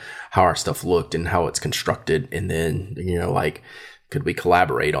how our stuff looked and how it's constructed, and then like, could we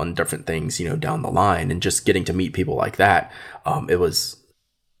collaborate on different things down the line, and just getting to meet people like that. It was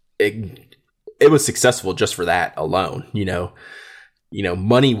successful just for that alone.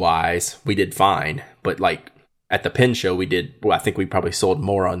 Money wise, we did fine, but like at the Pen Show, I think we probably sold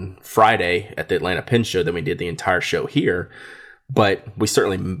more on Friday at the Atlanta Pen Show than we did the entire show here. But we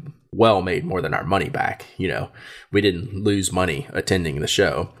certainly made more than our money back. We didn't lose money attending the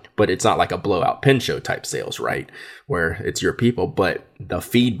show, but it's not like a blowout pen show type sales, right? Where it's your people, but the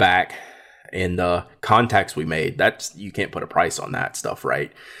feedback and the contacts we made, you can't put a price on that stuff,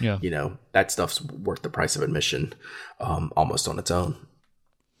 right? Yeah. That stuff's worth the price of admission, almost on its own.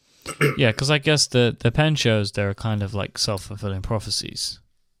 Yeah, because I guess the pen shows, they're kind of like self-fulfilling prophecies,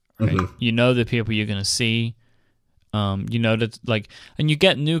 right? Mm-hmm. The people you're going to see, that like, and you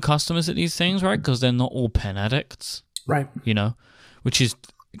get new customers at these things, right? Because they're not all pen addicts, right? Which is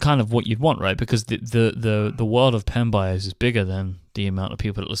kind of what you'd want, right? Because the world of pen buyers is bigger than the amount of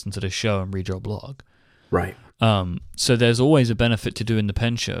people that listen to this show and read your blog, right? So there's always a benefit to doing the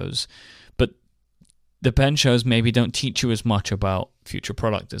pen shows, but the pen shows maybe don't teach you as much about future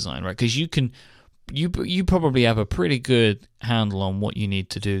product design, right? Because you probably have a pretty good handle on what you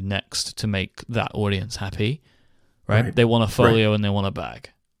need to do next to make that audience happy, right? They want a folio and they want a bag,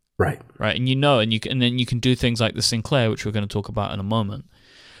 right? And and then you can do things like the Sinclair, which we're going to talk about in a moment.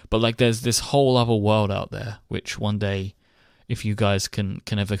 But like, there's this whole other world out there, which one day, if you guys can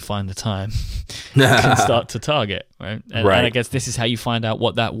ever find the time, can start to target, right? And I guess this is how you find out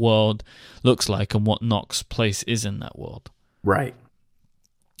what that world looks like and what Nock's place is in that world. Right.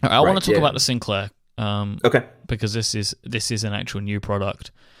 I want to talk about the Sinclair, okay, because this is an actual new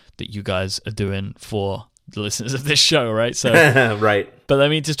product that you guys are doing for the listeners of this show, right? So, right. But let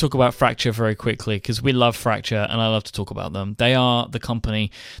me just talk about Fracture very quickly, because we love Fracture and I love to talk about them. They are the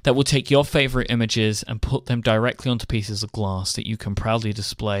company that will take your favorite images and put them directly onto pieces of glass that you can proudly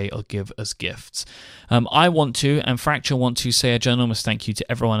display or give as gifts. I want to, and Fracture want to, say a ginormous thank you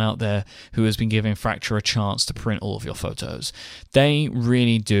to everyone out there who has been giving Fracture a chance to print all of your photos. They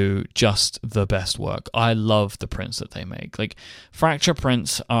really do just the best work. I love the prints that they make. Like, Fracture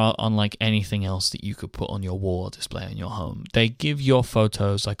prints are unlike anything else that you could put on your wall or display in your home. They give your photos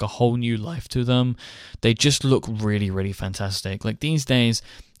like a whole new life to them. They just look really, really fantastic. Like, these days,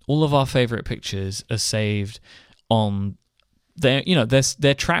 all of our favorite pictures are saved on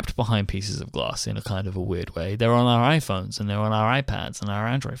they're trapped behind pieces of glass in a kind of a weird way. They're on our iPhones and they're on our iPads and our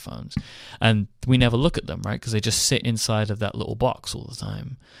Android phones, and we never look at them, right? Because they just sit inside of that little box all the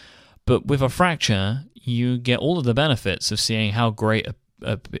time. But with a Fracture, you get all of the benefits of seeing how great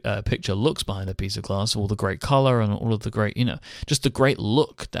a picture looks behind a piece of glass, all the great color and all of the great, just the great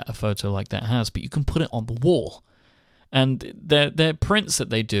look that a photo like that has. But you can put it on the wall. And their prints that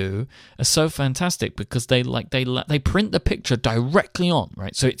they do are so fantastic because they print the picture directly on,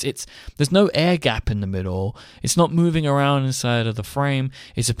 right? So it's there's no air gap in the middle. It's not moving around inside of the frame.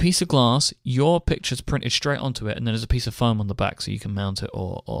 It's a piece of glass. Your picture's printed straight onto it, and then there's a piece of foam on the back so you can mount it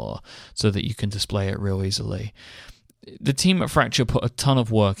or so that you can display it real easily. The team at Fracture put a ton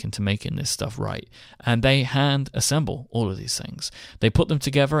of work into making this stuff right, and they hand assemble all of these things. They put them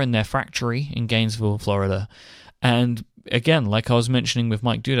together in their factory in Gainesville, Florida. And again, like I was mentioning with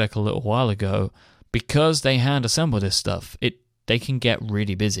Mike Dudek a little while ago, because they hand assemble this stuff, they can get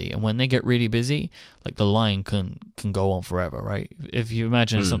really busy. And when they get really busy, like, the line can go on forever, right? If you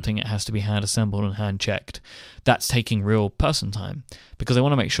imagine something that has to be hand assembled and hand checked, that's taking real person time, because they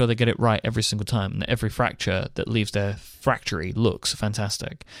want to make sure they get it right every single time, and that every Fracture that leaves their factory looks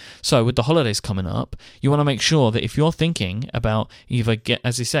fantastic. So with the holidays coming up, you want to make sure that if you're thinking about either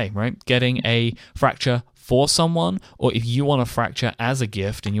as you say, right, getting a Fracture for someone, or if you want a fracture as a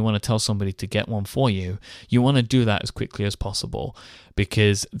gift and you want to tell somebody to get one for you, you want to do that as quickly as possible,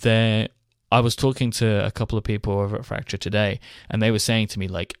 because I was talking to a couple of people over at Fracture today, and they were saying to me,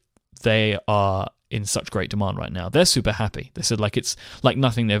 like, they are in such great demand right now. They're super happy. They said, like, it's like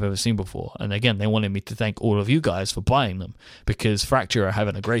nothing they've ever seen before. And again, they wanted me to thank all of you guys for buying them, because Fracture are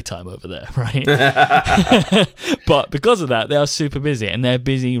having a great time over there, right? But because of that, they are super busy, and they're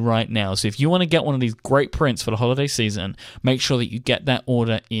busy right now. So if you want to get one of these great prints for the holiday season, make sure that you get that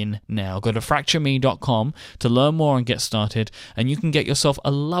order in now. Go to fractureme.com to learn more and get started, and you can get yourself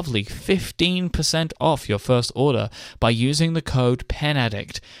a lovely 15% off your first order by using the code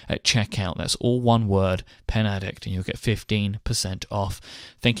PENADDICT at checkout. That's all one word, PENADDICT, and you'll get 15% off.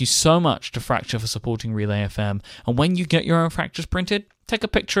 Thank you so much to Fracture for supporting Relay FM. And when you get your own fractures printed, take a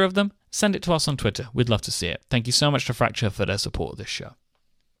picture of them, send it to us on Twitter. We'd love to see it. Thank you so much to Fracture for their support of this show.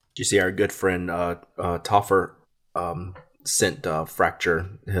 Did you see our good friend Toffer sent Fracture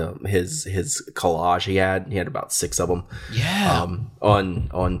his collage he had about 6 of them. Yeah.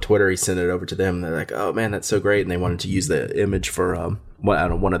 On Twitter, he sent it over to them. They're like, "Oh man, that's so great!" And they wanted to use the image for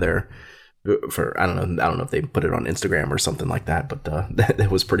one of their. I don't know if they put it on Instagram or something like that, but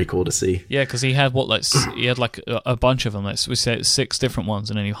that was pretty cool to see. Yeah, because he had a bunch of them. We said 6 different ones,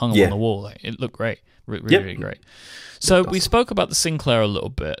 and then he hung them on the wall. It looked great, really great. So we spoke about the Sinclair a little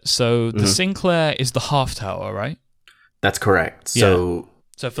bit. So the Sinclair is the half tower, right? That's correct. Yeah.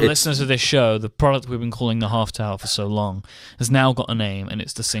 So for listeners of this show, the product we've been calling the half tower for so long has now got a name, and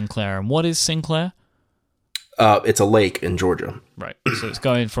it's the Sinclair. And what is Sinclair? It's a lake in Georgia. Right. So it's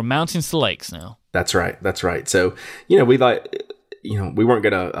going from mountains to lakes now. That's right. So, we weren't going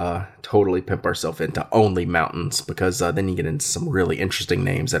to totally pimp ourselves into only mountains, because then you get into some really interesting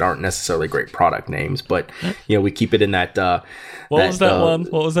names that aren't necessarily great product names. But, we keep it in that... What was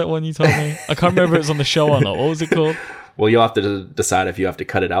that one you told me? I can't remember if it was on the show or not. What was it called? Well, you'll have to decide if you have to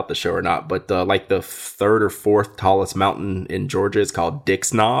cut it out the show or not. But like the 3rd or 4th tallest mountain in Georgia is called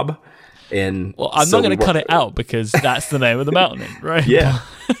Dick's Knob. And I'm not going to cut it out, because that's the name of the mountain, right? Yeah.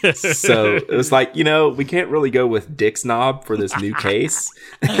 So it was like, we can't really go with Dick's Knob for this new case.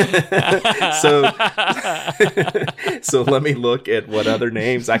 So let me look at what other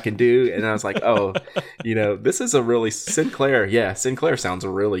names I can do. And I was like, this is a really Sinclair. Yeah, Sinclair sounds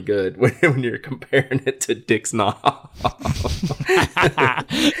really good when you're comparing it to Dick's Knob.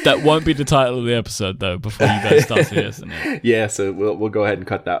 That won't be the title of the episode, though, before you guys start to listen. Yeah, so we'll go ahead and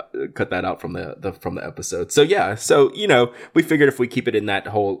cut that out from the episode. So yeah, we figured if we keep it in that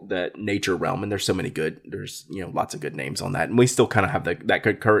nature realm, and there's lots of good names on that, and we still kind of have that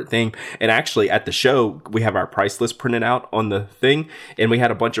good current thing. And actually at the show, we have our price list printed out on the thing, and we had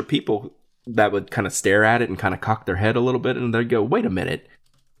a bunch of people that would kind of stare at it and kind of cock their head a little bit, and they'd go, "Wait a minute,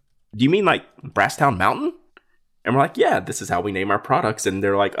 do you mean like Brasstown Mountain?" And we're like, "Yeah, this is how we name our products." And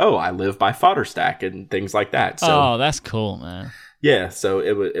they're like, "Oh, I live by Fodder Stack," and things like that. So, that's cool, man. Yeah, so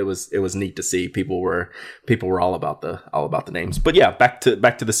it was neat to see people were all about the names. But yeah, back to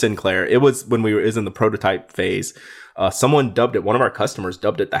the Sinclair. It was when it was in the prototype phase. Someone dubbed it. One of our customers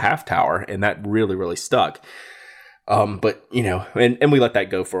dubbed it the half tower, and that really, really stuck. But and we let that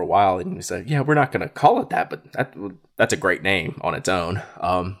go for a while, and we said, yeah, we're not going to call it that, but that's a great name on its own.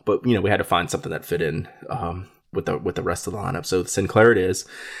 But we had to find something that fit in with the rest of the lineup. So the Sinclair it is,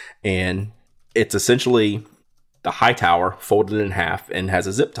 and it's essentially the high tower folded in half and has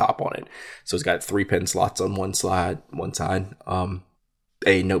a zip top on it. So it's got 3-pin slots on one side,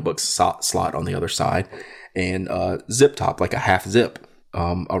 a notebook slot on the other side, and zip top, like a half zip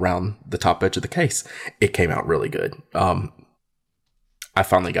around the top edge of the case. It came out really good. I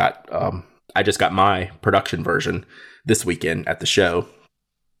finally I just got my production version this weekend at the show.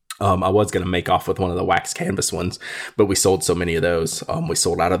 I was going to make off with one of the wax canvas ones, but we sold so many of those. We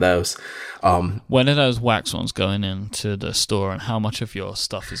sold out of those. When are those wax ones going into the store, and how much of your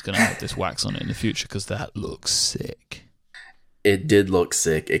stuff is going to have this wax on it in the future? Because that looks sick. It did look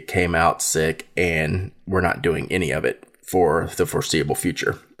sick. It came out sick, and we're not doing any of it for the foreseeable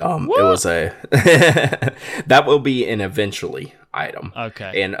future. It was that will be an eventually item.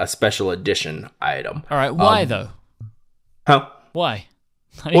 Okay. And a special edition item. All right. Why though? Huh? Why?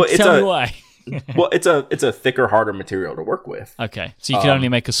 Tell me why. Well, it's a thicker, harder material to work with. Okay, so you can only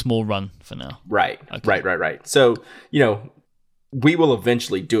make a small run for now. Right, okay. right. So we will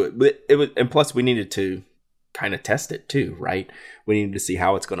eventually do it, but and plus we needed to kind of test it too, right? We needed to see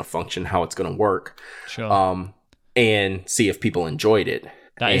how it's going to function, how it's going to work, sure, and see if people enjoyed it.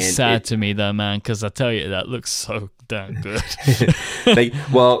 That is sad to me, though, man, because I tell you, that looks so damn good.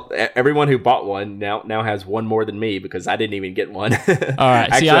 Everyone who bought one now has one more than me, because I didn't even get one. All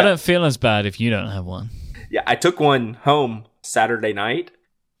right. Actually, I don't feel as bad if you don't have one. Yeah, I took one home Saturday night,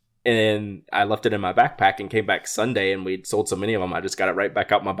 and I left it in my backpack and came back Sunday, and we'd sold so many of them. I just got it right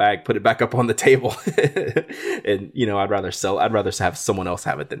back out my bag, put it back up on the table. And, I'd rather have someone else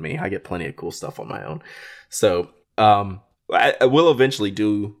have it than me. I get plenty of cool stuff on my own. So, I will eventually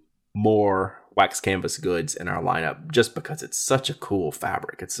do more wax canvas goods in our lineup just because it's such a cool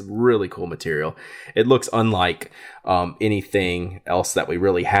fabric. It's a really cool material. It looks unlike anything else that we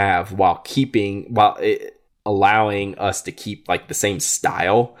really have while allowing us to keep like the same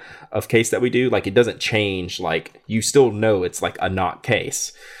style of case that we do. Like it doesn't change. Like you still know it's like a knot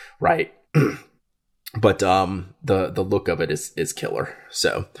case, right? But the look of it is killer.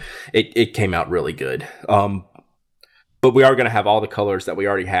 So it came out really good. But we are going to have all the colors that we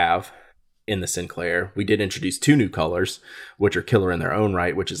already have in the Sinclair. We did introduce 2 new colors, which are killer in their own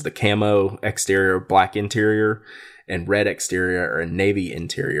right, which is the camo exterior, black interior, and red exterior and navy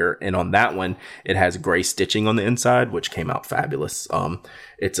interior. And on that one, it has gray stitching on the inside, which came out fabulous.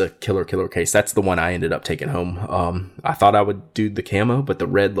 It's a killer case. That's the one I ended up taking home. I thought I would do the camo, but the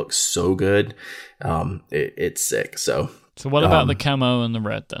red looks so good. It's sick. So what about the camo and the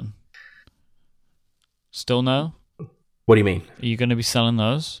red then? Still no? What do you mean? Are you going to be selling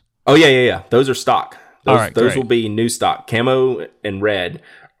those? Oh, yeah. Those are stock. Those great. will be new stock. Camo and red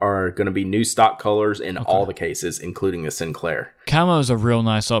are going to be new stock colors in all the cases, including the Sinclair. Camo is a real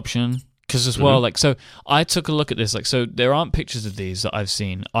nice option because as well, so I took a look at this. So there aren't pictures of these that I've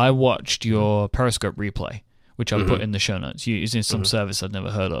seen. I watched your Periscope replay, which I put in the show notes, using some service I'd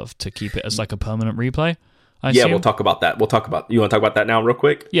never heard of to keep it as like a permanent replay. We'll talk about that. You want to talk about that now real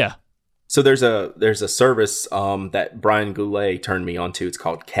quick? Yeah. So there's a service that Brian Goulet turned me onto. It's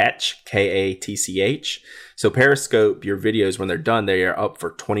called Catch, Katch. So Periscope, your videos when they're done, they are up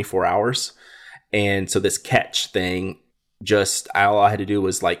for 24 hours. And so this Catch thing, all I had to do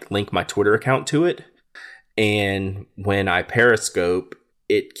was like link my Twitter account to it. And when I Periscope,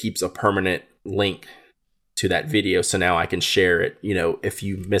 it keeps a permanent link to that video. So now I can share it. If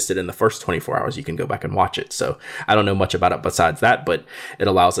you missed it in the first 24 hours, you can go back and watch it. So I don't know much about it besides that, but it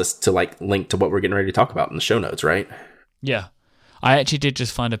allows us to like link to what we're getting ready to talk about in the show notes, right? Yeah. I actually did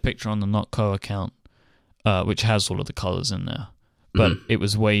just find a picture on the NotCo account, which has all of the colors in there, but it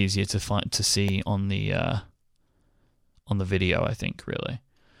was way easier to see on the video, I think, really.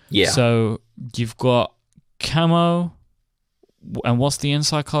 Yeah. So you've got camo, and what's the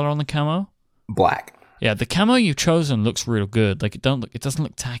inside color on the camo? Black. Yeah, the camo you've chosen looks real good. Like it doesn't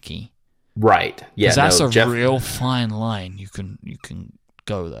look tacky. Right. Yeah. Because that's a real fine line. You can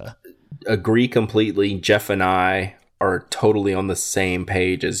go there. Agree completely. Jeff and I are totally on the same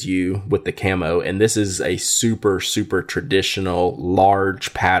page as you with the camo, and this is a super traditional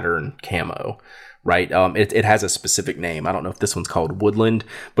large pattern camo. Right. It has a specific name. I don't know if this one's called woodland,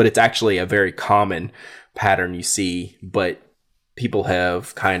 but it's actually a very common pattern you see. But people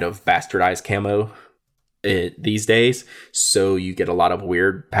have kind of bastardized camo these days, so you get a lot of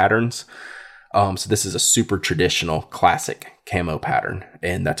weird patterns. So this is a super traditional classic camo pattern,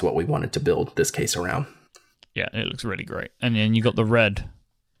 and that's what we wanted to build this case around. Yeah, it looks really great. And then you got the red.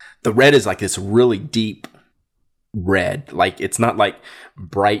 The red is like this really deep red. Like it's not like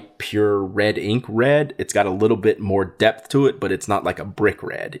bright pure red ink red. It's got a little bit more depth to it, but it's not like a brick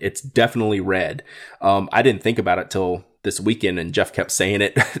red. It's definitely red. I didn't think about it till this weekend, and Jeff kept saying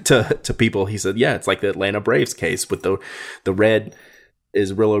it to people. He said, yeah, it's like the Atlanta Braves case with the red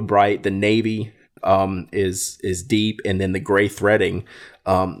is really bright. The navy is deep, and then the gray threading.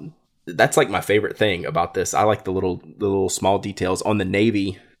 That's like my favorite thing about this. I like the little small details on the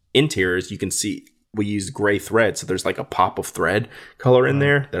navy interiors. You can see we used gray thread, so there's like a pop of thread color in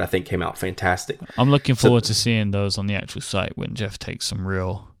there that I think came out fantastic. I'm looking forward to seeing those on the actual site when Jeff takes some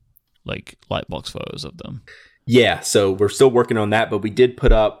real like lightbox photos of them. Yeah, so we're still working on that, but we did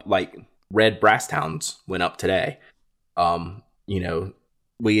put up like red brass towns went up today.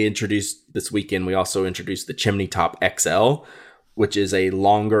 We introduced this weekend, we also introduced the Chimney Top XL, which is a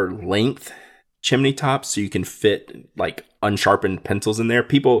longer length chimney top, so you can fit like unsharpened pencils in there.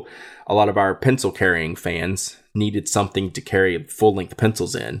 A lot of our pencil carrying fans needed something to carry full length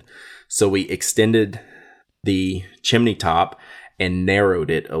pencils in. So we extended the chimney top and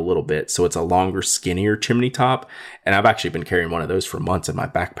narrowed it a little bit. So it's a longer, skinnier chimney top. And I've actually been carrying one of those for months in my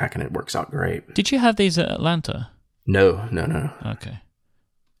backpack, and it works out great. Did you have these at Atlanta? No. Okay.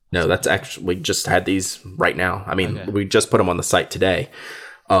 No, that's actually, we just had these right now. I mean, We just put them on the site today.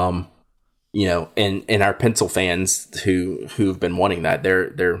 And our pencil fans who've been wanting that,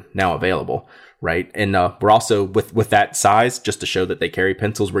 they're now available, right? And we're also with that size, just to show that they carry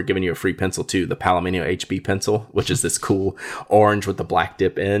pencils, we're giving you a free pencil too, the Palomino HB pencil, which is this cool orange with the black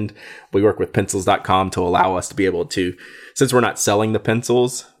dip end. We work with pencils.com to allow us to be able to, since we're not selling the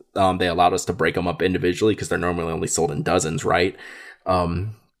pencils, they allowed us to break them up individually because they're normally only sold in dozens, right?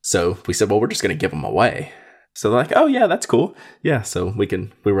 So we said, well, we're just going to give them away. So they're like, oh yeah, that's cool. Yeah. So we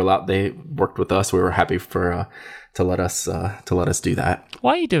were allowed, they worked with us. We were happy to let us do that.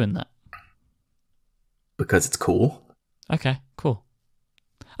 Why are you doing that? Because it's cool. Okay, cool.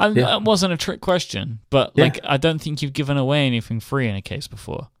 It wasn't a trick question, but I don't think you've given away anything free in a case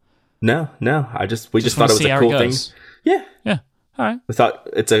before. No. We just thought it was a cool thing. Yeah. Yeah. All right. We thought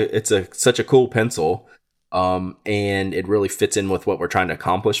it's such a cool pencil. And it really fits in with what we're trying to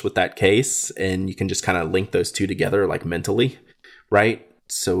accomplish with that case. And you can just kind of link those two together, like mentally, right?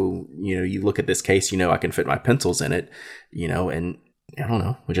 So, you look at this case, I can fit my pencils in it, and I don't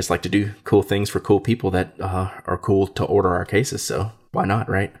know. We just like to do cool things for cool people that are cool to order our cases. So why not,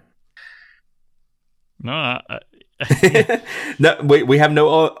 right? No, no, we have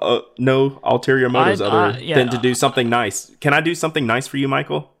no ulterior motives than to do something nice. Can I do something nice for you,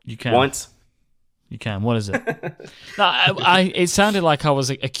 Michael? You can. Once? You can. What is it? No, it sounded like I was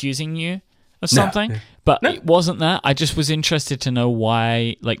accusing you of something, but it wasn't that. I just was interested to know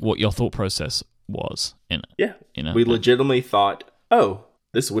why, what your thought process was in it. Yeah. We legitimately thought, oh,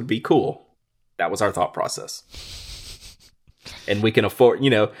 this would be cool. That was our thought process. And we can afford,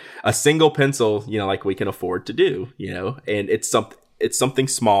 a single pencil, we can afford to do, and it's something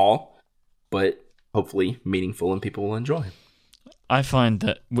small, but hopefully meaningful and people will enjoy. I find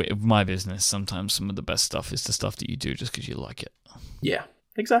that with my business, sometimes some of the best stuff is the stuff that you do just because you like it. Yeah,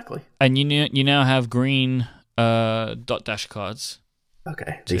 exactly. And you now have green dot dash cards.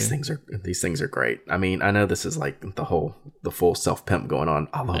 Okay, these things are great. I mean, I know this is like the full self pimp going on.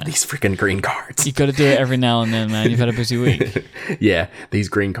 I love these freaking green cards. You got to do it every now and then, man. You've had a busy week. Yeah, these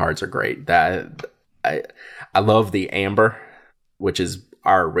green cards are great. I love the amber, which is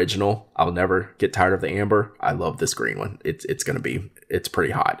our original. I'll never get tired of the amber. I love this green one. It's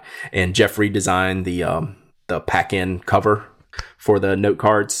pretty hot. And Jeff redesigned the pack-in cover for the note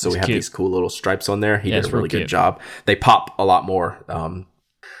cards, so we have these cool little stripes on there. He did a really good job. They pop a lot more than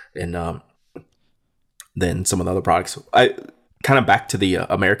some of the other products. I kind of back to the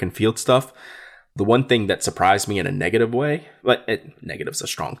American Field stuff. The one thing that surprised me in a negative way, but negative's a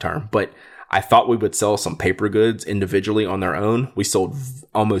strong term, but I thought we would sell some paper goods individually on their own. We sold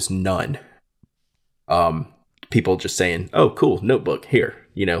almost none. People just saying, "Oh, cool, notebook here."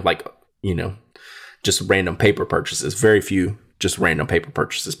 Just random paper purchases. Very few just random paper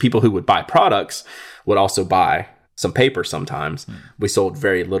purchases. People who would buy products would also buy some paper sometimes. We sold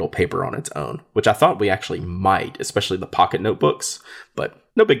very little paper on its own, which I thought we actually might, especially the pocket notebooks, but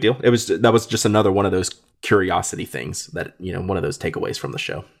no big deal. That was just another one of those curiosity things that, one of those takeaways from the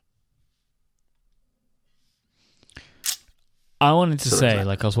show. I wanted to say, I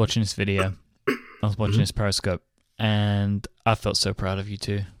was watching this video, I was watching this Periscope, and I felt so proud of you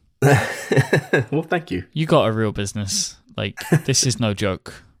too. Well, thank you. You got a real business. This is no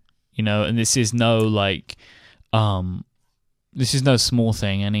joke, and this is no this is no small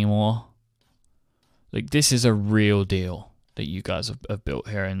thing anymore. This is a real deal that you guys have built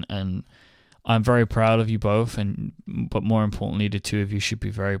here, and I'm very proud of you both, but more importantly, the two of you should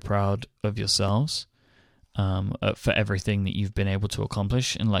be very proud of yourselves. For everything that you've been able to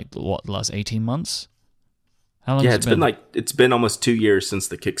accomplish in the last 18 months. How long? Yeah, it's been almost 2 years since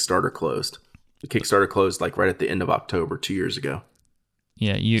the Kickstarter closed. The Kickstarter closed right at the end of October 2 years ago.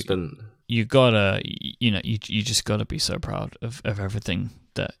 Yeah, you gotta, you just gotta be so proud of everything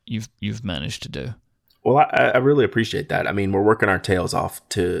that you've managed to do. Well, I really appreciate that. I mean, we're working our tails off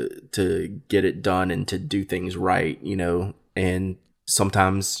to get it done and to do things right, and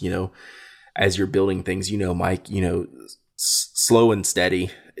sometimes, as you're building things, Mike, slow and steady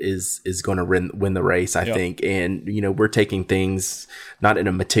is going to win the race, I think. And, we're taking things not in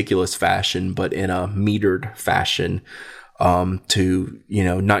a meticulous fashion, but in a metered fashion, to,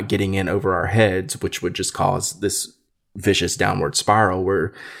 not getting in over our heads, which would just cause this vicious downward spiral.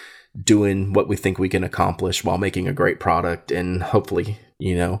 We're doing what we think we can accomplish while making a great product, and hopefully,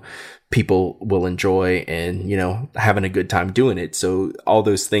 people will enjoy and, having a good time doing it. So all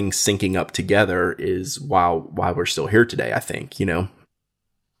those things syncing up together is why we're still here today, I think,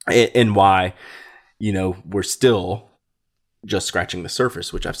 and why, we're still just scratching the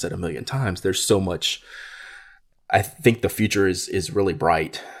surface, which I've said a million times. There's so much. I think the future is really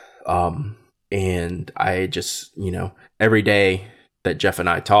bright. And I just, every day that Jeff and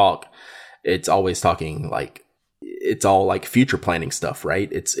I talk, it's always talking it's all like future planning stuff,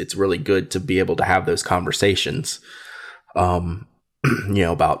 right? It's really good to be able to have those conversations,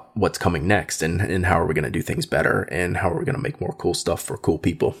 about what's coming next and how are we going to do things better and how are we going to make more cool stuff for cool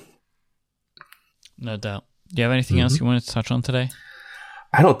people. No doubt. Do you have anything else you wanted to touch on today?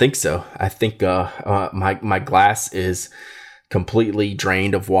 I don't think so. I think my glass is completely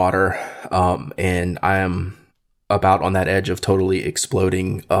drained of water, and I am about on that edge of totally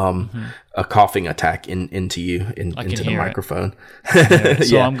exploding a coughing attack into the microphone.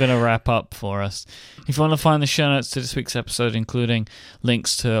 So I'm going to wrap up for us. If you want to find the show notes to this week's episode, including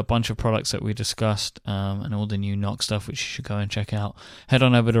links to a bunch of products that we discussed and all the new Knock stuff, which you should go and check out, head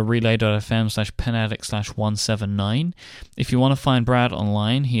on over to relay.fm/penaddict/179. If you want to find Brad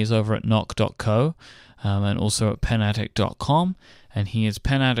online, he is over at knock.co and also at penaddict.com. And he is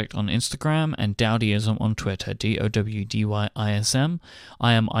Penaddict on Instagram and Dowdyism on Twitter, DOWDYISM.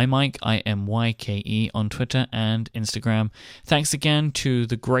 I am iMike, IMYKE on Twitter and Instagram. Thanks again to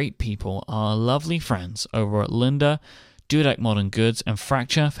the great people, our lovely friends over at Linda, Dudek Modern Goods, and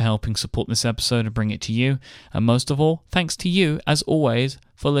Fracture for helping support this episode and bring it to you. And most of all, thanks to you, as always,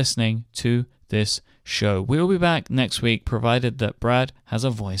 for listening to this show. We'll be back next week, provided that Brad has a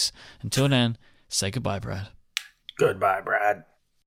voice. Until then, say goodbye, Brad. Goodbye, Brad.